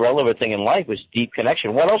the most relevant thing in life was deep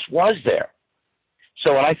connection. What else was there?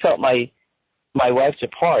 So when I felt my wife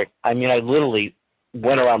depart, I literally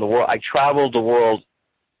went around the world. I traveled the world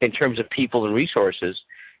in terms of people and resources,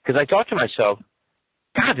 because I thought to myself,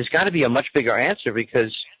 God, there's got to be a much bigger answer,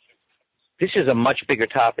 because this is a much bigger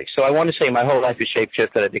topic. So I want to say my whole life is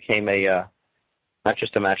shape-shifted. I became not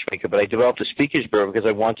just a matchmaker, but I developed a speakers bureau because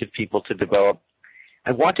I wanted people to develop.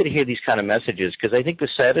 I wanted to hear these kind of messages, because I think the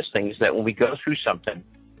saddest thing is that when we go through something,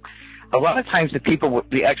 a lot of times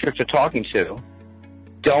the experts are talking to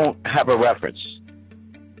don't have a reference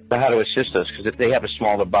for how to assist us, because they have a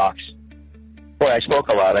smaller box. Boy, I spoke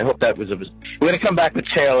a lot. I hope that was We're going to come back with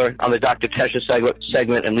Taylor on the Dr. Teshna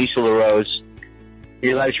segment and Lisa LaRose.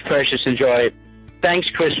 Your life's precious. Enjoy it. Thanks,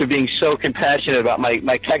 Chris, for being so compassionate about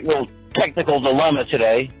my technical dilemma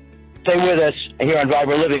today. Stay with us here on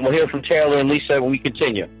Vibrant Living. We'll hear from Taylor and Lisa when we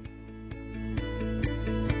continue.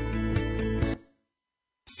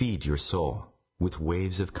 Feed your soul with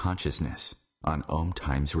waves of consciousness on Om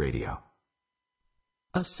Times Radio.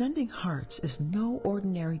 Ascending Hearts is no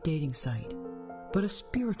ordinary dating site, but a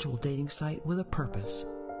spiritual dating site with a purpose,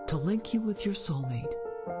 to link you with your soulmate.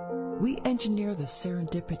 We engineer the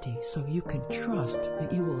serendipity so you can trust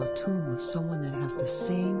that you will attune with someone that has the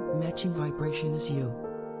same matching vibration as you.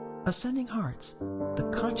 Ascending Hearts,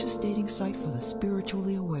 the conscious dating site for the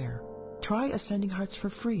spiritually aware. Try Ascending Hearts for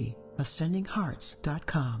free.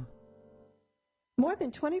 AscendingHearts.com. More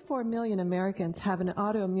than 24 million Americans have an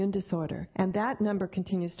autoimmune disorder, and that number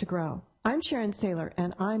continues to grow. I'm Sharon Saylor,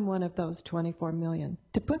 and I'm one of those 24 million.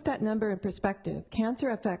 To put that number in perspective,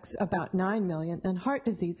 cancer affects about 9 million and heart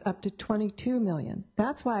disease up to 22 million.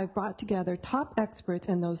 That's why I've brought together top experts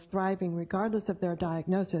and those thriving regardless of their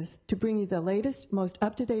diagnosis to bring you the latest, most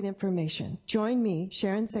up-to-date information. Join me,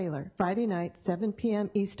 Sharon Saylor, Friday night, 7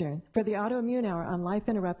 p.m. Eastern, for the Autoimmune Hour on Life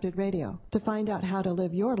Interrupted Radio to find out how to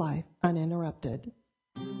live your life uninterrupted.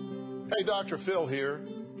 Hey, Dr. Phil here.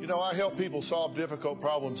 I help people solve difficult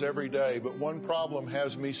problems every day, but one problem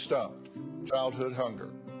has me stumped: childhood hunger.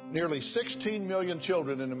 Nearly 16 million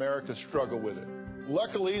children in America struggle with it.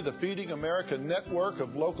 Luckily, the Feeding America network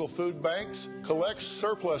of local food banks collects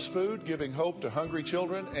surplus food, giving hope to hungry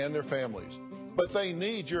children and their families. But they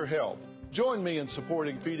need your help. Join me in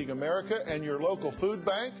supporting Feeding America and your local food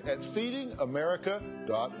bank at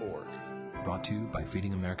feedingamerica.org. Brought to you by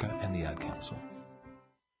Feeding America and the Ad Council.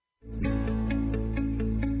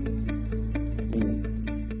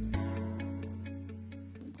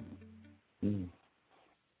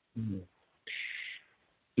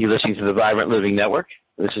 You're listening to the Vibrant Living Network.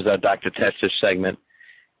 This is our Dr. Teshna segment,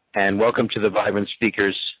 and welcome to the Vibrant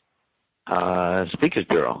Speakers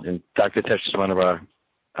Bureau. And Dr. Teshna is one of our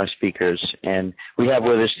speakers, and we have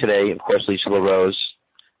with us today, of course, Lisa LaRose,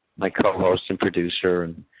 my co-host and producer,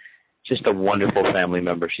 and just a wonderful family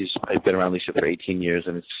member. I've been around Lisa for 18 years,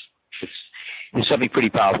 and it's something pretty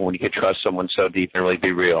powerful when you can trust someone so deep and really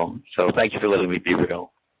be real. So thank you for letting me be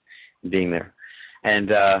real and being there.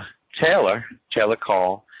 And Taylor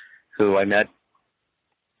Call, who I met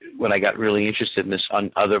when I got really interested in this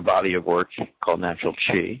other body of work called Natural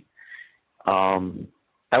Chi.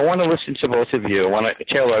 I want to listen to both of you.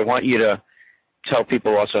 Taylor, I want you to tell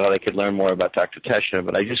people also how they could learn more about Dr. Teshna,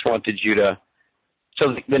 but I just wanted you to.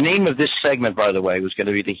 So the name of this segment, by the way, was going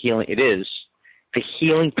to be The Healing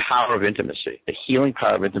Power of Intimacy. The Healing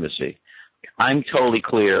Power of Intimacy. I'm totally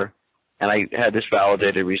clear, and I had this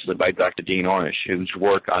validated recently by Dr. Dean Ornish, whose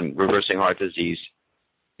work on reversing heart disease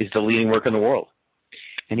is the leading work in the world.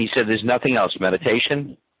 And he said there's nothing else: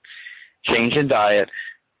 meditation, change in diet,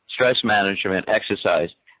 stress management,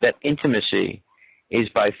 exercise. That intimacy is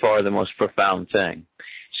by far the most profound thing.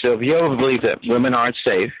 So if you ever believe that women aren't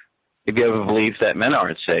safe, if you ever believe that men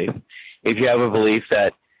aren't safe, if you ever believe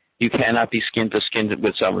that you cannot be skin to skin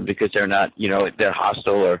with someone because they're not, they're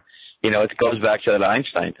hostile, or, it goes back to that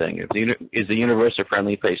Einstein thing. Is the universe a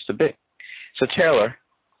friendly place to be? So Taylor,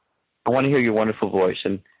 I want to hear your wonderful voice,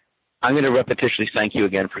 and I'm going to repetitiously thank you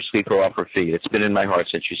again for Sweep Her Off Her Feet. It's been in my heart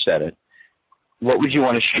since you said it. What would you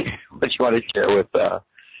want to share? What you want to share with us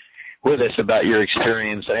about your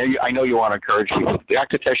experience? I know you want to encourage people.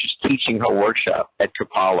 Dr. Teshna's teaching her workshop at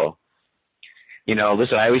Kapalo.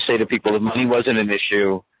 Listen, I always say to people, if money wasn't an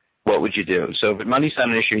issue, what would you do? So if money's not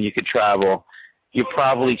an issue and you could travel, you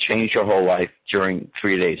probably change your whole life during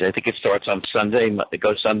 3 days. I think it starts on Sunday. It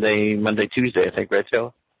goes Sunday, Monday, Tuesday, I think, right,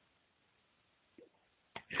 Taylor?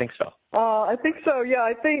 I think so. I think so, yeah.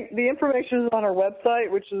 I think the information is on our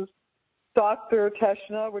website, which is Dr.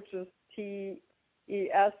 Teshna, which is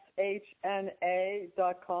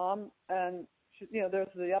TESHNA.com. And, there's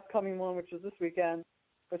the upcoming one, which is this weekend,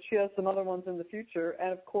 but she has some other ones in the future.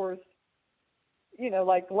 And, of course,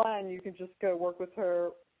 like Glenn, you can just go work with her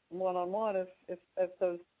one-on-one if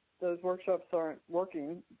those workshops aren't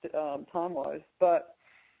working time-wise. But,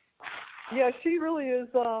 yeah, she really is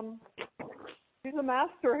she's a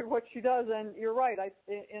master at what she does. And you're right.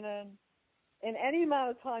 In any amount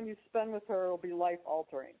of time you spend with her, it'll be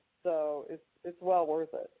life-altering. So it's well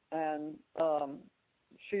worth it. And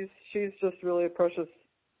she's just really a precious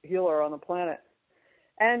healer on the planet.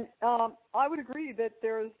 And I would agree that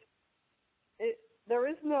there is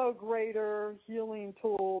no greater healing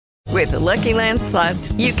tool. With the Lucky Land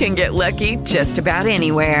Slots, you can get lucky just about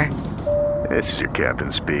anywhere. This is your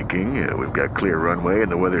captain speaking. We've got clear runway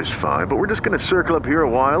and the weather's fine, but we're just going to circle up here a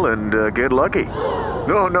while and get lucky.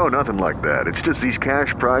 No, nothing like that. It's just these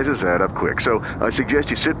cash prizes add up quick. So I suggest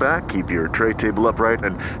you sit back, keep your tray table upright,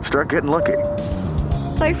 and start getting lucky.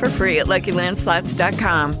 Play for free at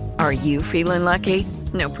LuckyLandSlots.com. Are you feeling lucky?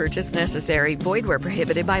 No purchase necessary. Void where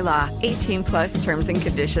prohibited by law. 18+ terms and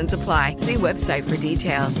conditions apply. See website for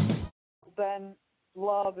details. Then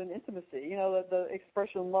love and intimacy. The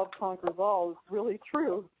expression "love conquers all" is really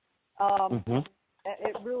true.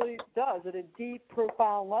 It really does. At a deep,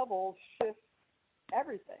 profound level, shift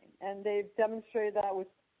everything. And they've demonstrated that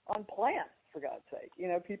on plants, for God's sake.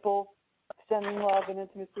 People sending love and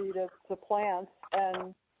intimacy to plants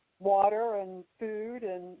and water and food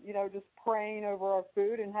and, just praying over our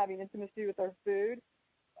food and having intimacy with our food.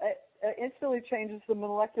 It instantly changes the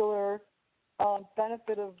molecular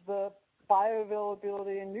benefit of the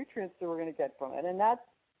bioavailability and nutrients that we're going to get from it. And that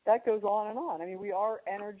goes on and on. I mean, we are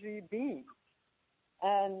energy beings.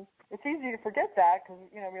 And it's easy to forget that because,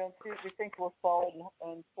 we don't see it. We think we're solid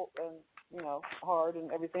and hard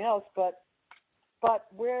and everything else. But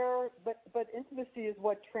intimacy is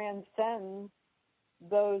what transcends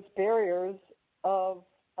those barriers of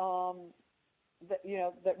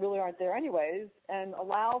that really aren't there anyways, and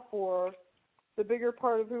allow for the bigger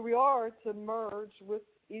part of who we are to merge with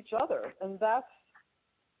each other. And that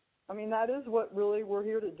is what really we're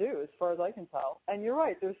here to do, as far as I can tell. And you're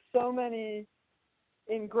right, there's so many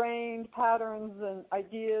ingrained patterns and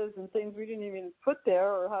ideas and things we didn't even put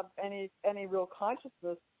there or have any real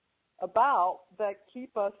consciousness about that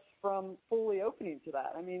keep us from fully opening to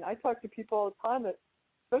that. I mean, I talk to people all the time that,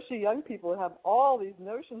 especially young people, have all these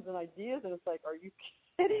notions and ideas, and it's like, are you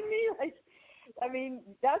kidding me? Like, I mean,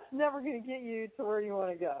 that's never going to get you to where you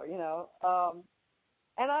want to go,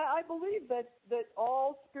 And I believe that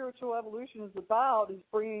all spiritual evolution is about is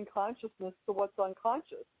bringing consciousness to what's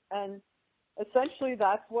unconscious, and essentially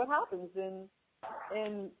that's what happens in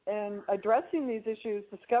addressing these issues,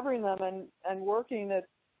 discovering them, and working at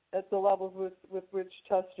the levels with which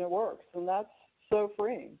Teshna works, and that's so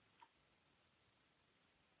freeing.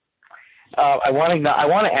 I want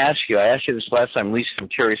to ask you. I asked you this last time. Lisa, I'm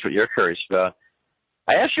curious what you're curious about.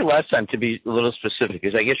 I asked you last time to be a little specific,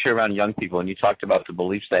 because I guess you're around young people and you talked about the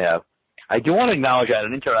beliefs they have. I do want to acknowledge I had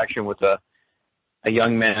an interaction with a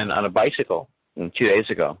young man on a bicycle 2 days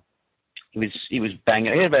ago. He was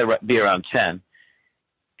banging. He had to be around 10,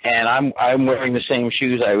 and I'm wearing the same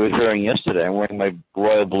shoes I was wearing yesterday. I'm wearing my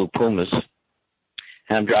royal blue Pumas,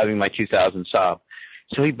 and I'm driving my 2000 Saab.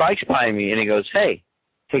 So he bikes by me and he goes, "Hey,"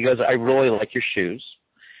 he goes, "I really like your shoes."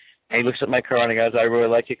 And he looks at my car and he goes, "I really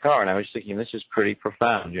like your car." And I was thinking, this is pretty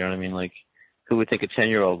profound. You know what I mean? Like, who would think a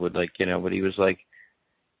 10-year-old would but he was like,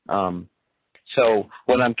 so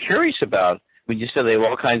what I'm curious about, when you said they have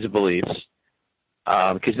all kinds of beliefs,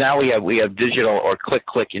 because now we have digital or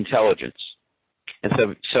click intelligence.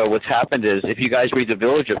 And so what's happened is, if you guys read The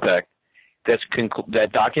Village Effect, that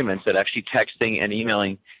documents that actually texting and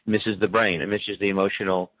emailing misses the brain. It misses the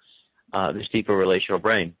emotional, this deeper relational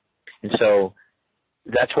brain. And so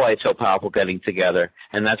that's why it's so powerful getting together.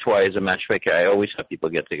 And that's why, as a matchmaker, I always have people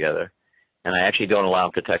get together. And I actually don't allow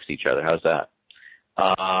them to text each other. How's that?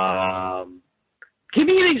 Give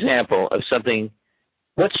me an example of something.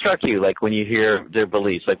 What struck you, like, when you hear their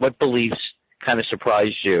beliefs? Like, what beliefs kind of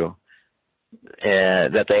surprised you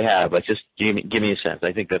that they have? Like, just give me a sense.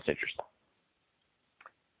 I think that's interesting.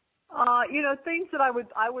 Things that I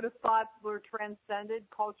would have thought were transcended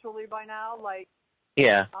culturally by now, like,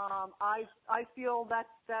 yeah. I feel that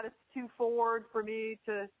it's too forward for me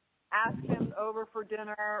to ask him over for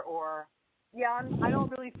dinner, or I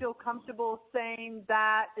don't really feel comfortable saying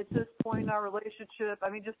that at this point in our relationship. I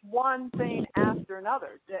mean, just one thing after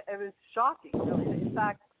another. It was shocking, really. In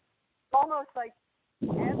fact, almost like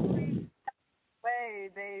every way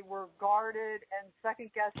they were guarded and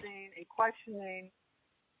second-guessing and questioning.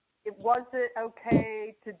 Was it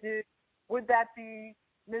okay to do? Would that be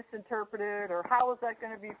misinterpreted, or how was that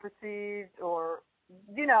going to be perceived? Or,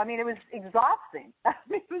 I mean, it was exhausting. I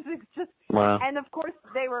mean, it was just, wow. And of course,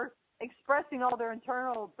 they were expressing all their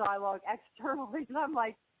internal dialogue externally, and I'm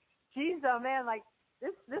like, geez, oh man, like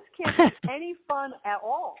this can't be any fun at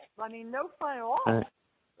all. I mean, no fun at all.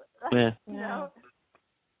 Yeah.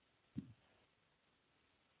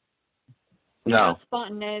 No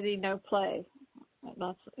spontaneity, no play.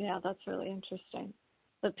 That's really interesting.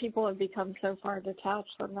 That people have become so far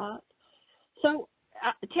detached from that. So,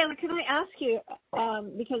 Taylor, can I ask you,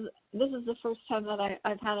 because this is the first time that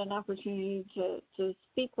I've had an opportunity to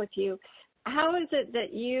speak with you, how is it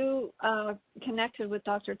that you connected with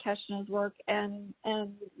Dr. Techna's work and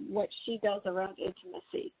what she does around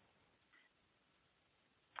intimacy?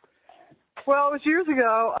 Well, it was years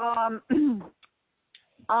ago. I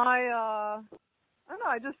don't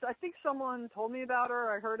know. I think someone told me about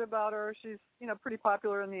her. I heard about her. She's, pretty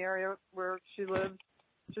popular in the area where she lives.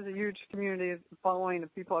 She's a huge community following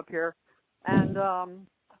of people up here. And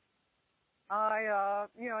I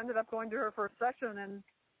ended up going to her for a session and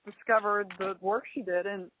discovered the work she did.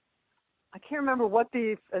 And I can't remember what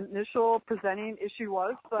the initial presenting issue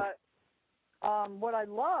was, but what I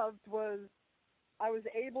loved was I was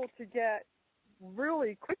able to get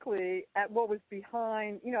really quickly at what was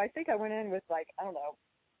behind, I think I went in with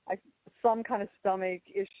some kind of stomach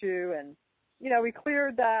issue, and, we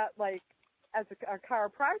cleared that as a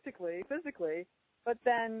chiropractically, physically, but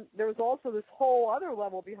then there was also this whole other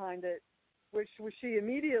level behind it, which she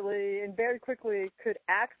immediately and very quickly could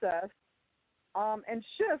access and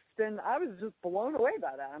shift, and I was just blown away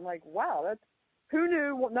by that. I'm like, wow, who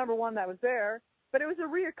knew, number one, that was there, but it was a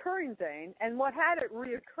reoccurring thing, and what had it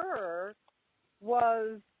reoccur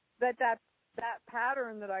was that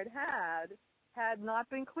pattern that I'd had not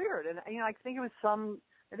been cleared. And, I think it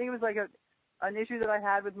was like an issue that I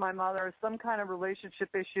had with my mother, some kind of relationship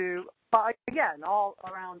issue, but again, all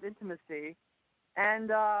around intimacy.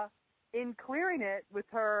 And in clearing it with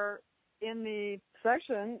her in the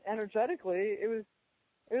session energetically, it was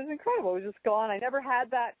incredible. It was just gone. I never had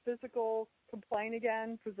that physical complaint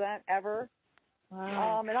again, present ever.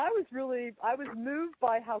 Wow. And I was moved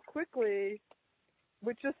by how quickly,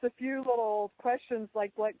 with just a few little questions,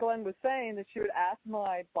 like what Glenn was saying, that she would ask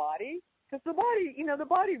my body, because the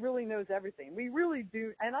body really knows everything. We really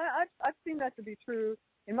do, and I've seen that to be true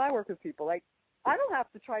in my work with people. Like, I don't have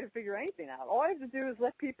to try to figure anything out. All I have to do is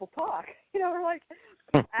let people talk, or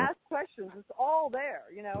ask questions. It's all there,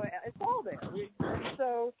 it's all there.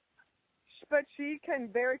 But she can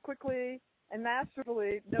very quickly and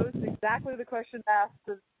masterfully knows exactly the question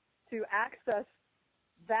asked to access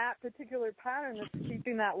that particular pattern that's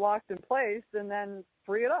keeping that locked in place, and then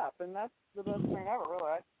free it up, and that's the best thing ever,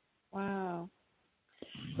 really. Wow.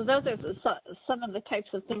 So those are some of the types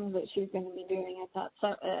of things that she's going to be doing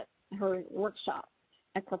at her workshop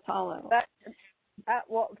at Kripalu.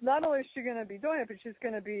 Well, not only is she going to be doing it, but she's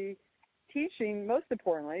going to be teaching, most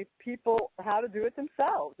importantly, people how to do it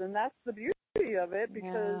themselves, and that's the beauty of it,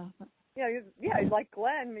 because like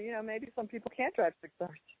Glenn, maybe some people can't drive 6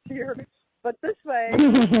 hours a year. But this way,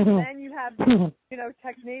 then you have,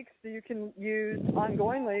 techniques that you can use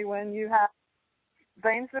ongoingly when you have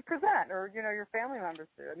veins that present, or, your family members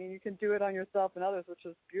do. I mean, you can do it on yourself and others, which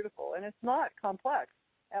is beautiful. And it's not complex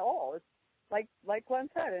at all. It's like Glenn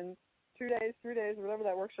said, in 2 days, 3 days, whatever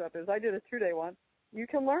that workshop is. I did a 2-day one. You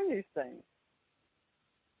can learn these things.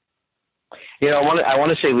 I want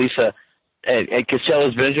to say, Lisa, and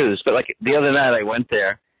Casella's been through this, but the other night I went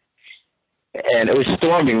there, and it was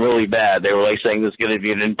storming really bad. They were saying there's going to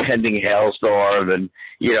be an impending hailstorm, and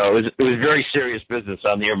it was very serious business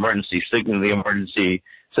on the emergency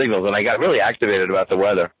signals, and I got really activated about the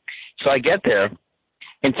weather. So I get there,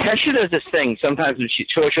 and Tesha does this thing. Sometimes when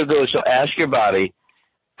she'll ask your body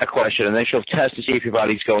a question, and then she'll test to see if your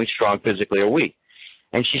body's going strong physically or weak.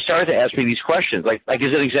 And she started to ask me these questions. Like as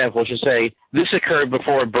an example, she'll say, "This occurred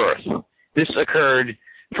before birth. This occurred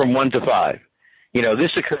from 1 to 5.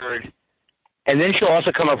 This occurred." And then she'll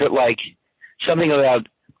also come up with something about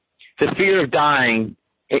the fear of dying.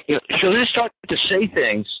 She'll just start to say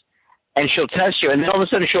things, and she'll test you, and then all of a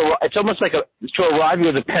sudden it's almost like she'll arrive you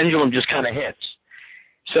with a pendulum just kind of hits.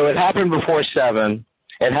 So it happened before 7.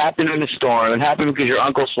 It happened in a storm. It happened because your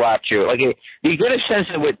uncle slapped you. You get a sense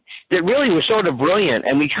of it that really was sort of brilliant,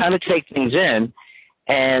 and we kind of take things in.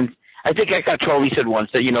 And I think Eckhart Tolle said once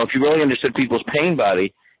that, you know, if you really understood people's pain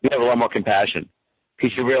body, you'd have a lot more compassion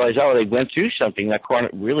because you realize, oh, they went through something that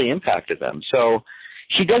really impacted them. So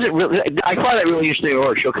she doesn't really, I find that really interesting at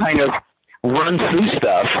work. She'll kind of run through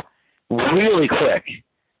stuff really quick.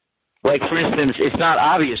 Like, for instance, it's not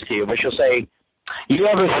obvious to you, but she'll say, you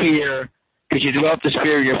have a fear because you developed this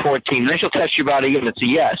fear when you're 14. And then she'll test your body and it's a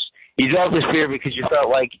yes. You developed this fear because you felt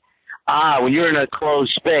like, when you're in a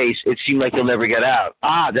closed space, it seemed like you'll never get out.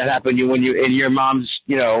 That happened when you in your mom's,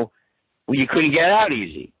 you know, when you couldn't get out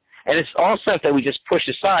easy. And it's all stuff that we just push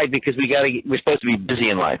aside because we're supposed to be busy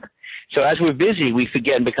in life. So as we're busy, we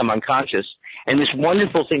forget and become unconscious. And this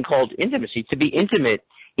wonderful thing called intimacy, to be intimate,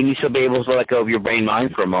 you need to be able to let go of your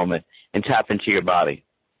brain-mind for a moment and tap into your body.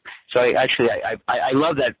 So I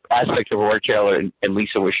love that aspect of her work, Taylor and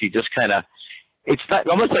Lisa, where she just kind of, it's not,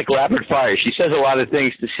 almost like rapid fire. She says a lot of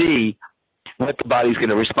things to see what the body's going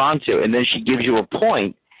to respond to, and then she gives you a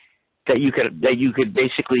point that you could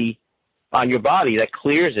basically on your body that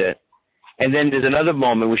clears it. And then there's another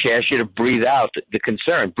moment where she asks you to breathe out the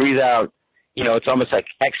concern. Breathe out, you know, it's almost like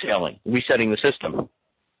exhaling, resetting the system.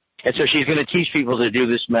 And so she's going to teach people to do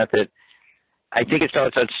this method. I think it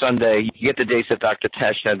starts on Sunday. You can get the dates at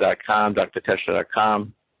drteschner.com,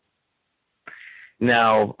 drteschner.com.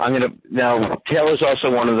 Now, Taylor's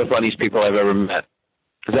also one of the funniest people I've ever met.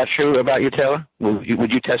 Is that true about you, Taylor?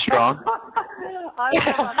 Would you test strong? I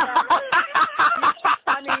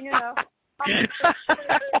mean, you know,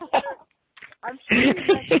 I'm sure you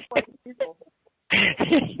get people.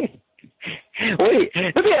 Wait,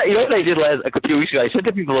 you know what I did a few weeks ago? I said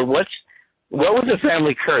to people, what was a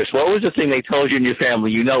family curse? What was the thing they told you in your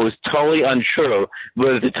family you know was totally untrue,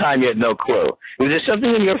 but at the time you had no clue? Was there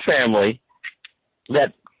something in your family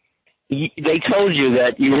that they told you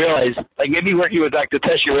that you realized, like maybe working with Dr.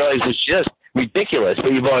 Tesh, you realized it's just ridiculous,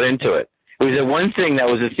 but you bought into it? Was there one thing that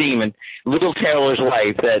was a theme in little Taylor's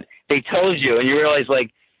life that they told you and you realized,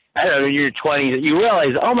 like, I don't know, in your 20s, you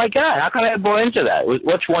realize, oh my God, how can I have bought into that?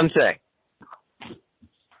 What's one thing?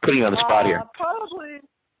 Putting you on the spot here. Probably,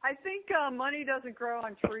 I think money doesn't grow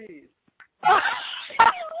on trees.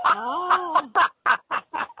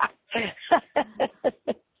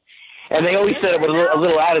 And they always said it with a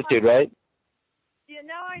little attitude, right? Yeah,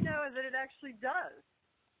 now I know that it actually does.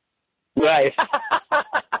 Right.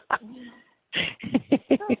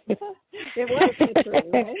 It was the tree,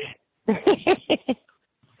 right?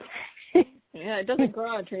 Yeah, it doesn't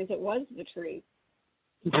grow on trees. It was the tree.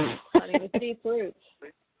 Starting to see fruits.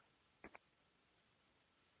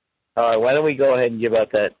 All right, why don't we go ahead and give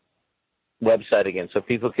out that website again so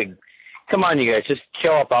people can come on, you guys, just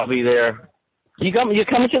show up. I'll be there. You coming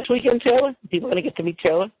this weekend, Taylor? People going to get to meet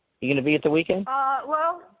Taylor? You going to be at the weekend?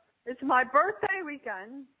 Well, it's my birthday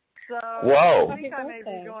weekend, so whoa. I think I may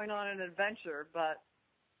be going on an adventure, but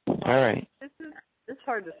all right. It's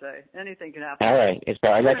hard to say. Anything can happen. All right.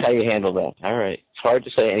 That's how you handle that. All right. It's hard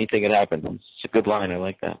to say anything can happen. It's a good line. I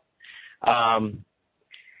like that.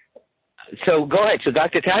 So go ahead. So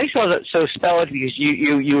Dr. Tally, so spell it because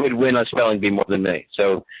you would win on spelling bee more than me.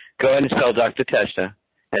 So go ahead and spell Dr. Teschner.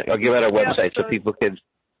 I'll give out our website so people can.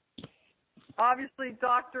 Obviously,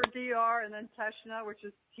 Dr. Dr. and then Teschner, which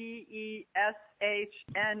is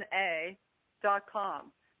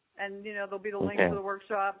TESHNA.com. And, you know, there'll be the link to the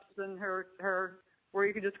workshops and her where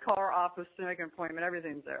you can just call her office to make an appointment.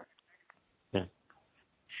 Everything's there. Yeah.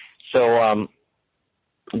 So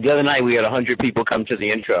the other night we had 100 people come to the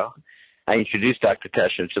intro. I introduced Dr.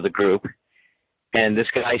 Teschner to the group, and this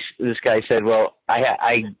guy said, "Well,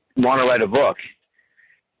 I want to write a book."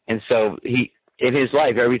 And so he, in his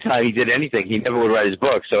life, every time he did anything, he never would write his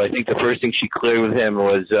book. So I think the first thing she cleared with him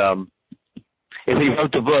was, if he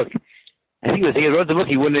wrote the book, if he wrote the book,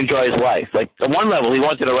 he wouldn't enjoy his life. Like, on one level, he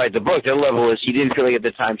wanted to write the book. The other level is he didn't feel he had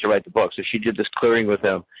the time to write the book. So she did this clearing with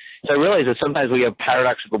him. So I realized that sometimes we have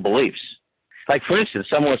paradoxical beliefs. Like, for instance,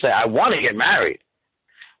 someone will say, I want to get married.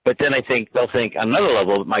 But then they'll think, on another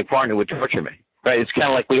level, my partner would torture me. Right? It's kind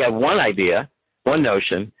of like we have one idea, one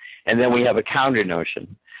notion, and then we have a counter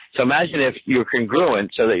notion. So imagine if you're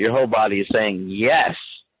congruent so that your whole body is saying yes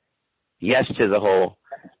to the whole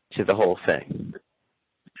thing.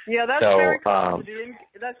 Yeah, that's very common.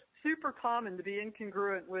 That's super common to be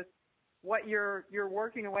incongruent with what you're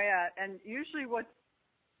working away at. And usually what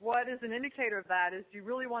is an indicator of that is you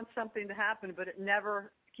really want something to happen, but it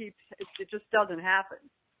never it just doesn't happen.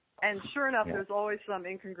 And sure enough, there's always some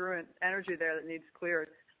incongruent energy there that needs cleared.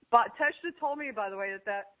 But Teschner told me, by the way,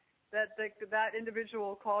 that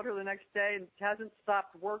individual called her the next day and hasn't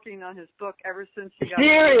stopped working on his book ever since he got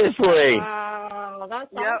Seriously? Wow,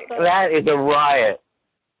 that's awesome. That is a riot.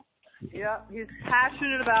 Yeah, he's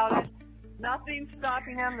passionate about it. Nothing's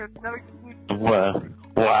stopping him. There's no excuse.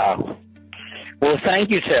 Wow. Well, thank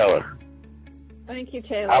you, Taylor. Thank you,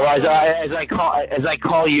 Taylor. As I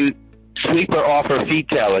call you, sweeper off her feet,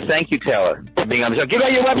 Taylor. Thank you, Taylor, for being on the show. Give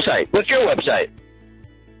out your website. What's your website?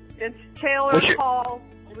 It's Taylor Call.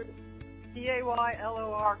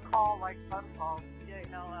 Taylor call like phone call.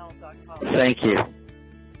 TALL.com. Thank you,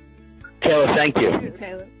 Taylor. Thank you. Thank you,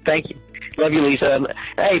 Taylor. Thank you. Love you, Lisa.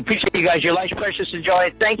 Hey, appreciate you guys. Your life's precious. Enjoy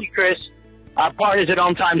it. Thank you, Chris. Our partners at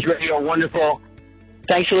Home Times Radio are wonderful.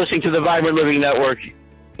 Thanks for listening to the Vibrant Living Network.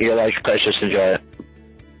 Your life's precious. Enjoy it.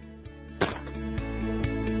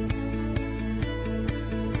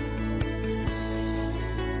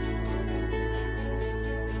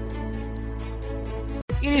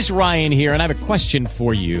 It is Ryan here, and I have a question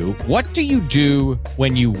for you. What do you do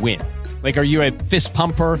when you win? Like, are you a fist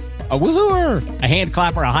pumper, a woohooer, a hand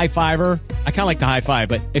clapper, a high fiver? I kind of like the high five,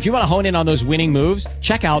 but if you want to hone in on those winning moves,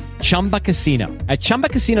 check out Chumba Casino. At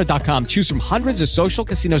ChumbaCasino.com, choose from hundreds of social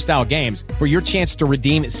casino-style games for your chance to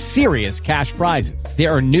redeem serious cash prizes.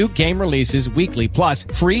 There are new game releases weekly, plus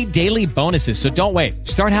free daily bonuses, so don't wait.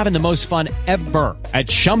 Start having the most fun ever at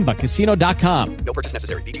ChumbaCasino.com. No purchase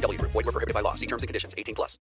necessary. VGW Group. Void where prohibited by law. See terms and conditions. 18+.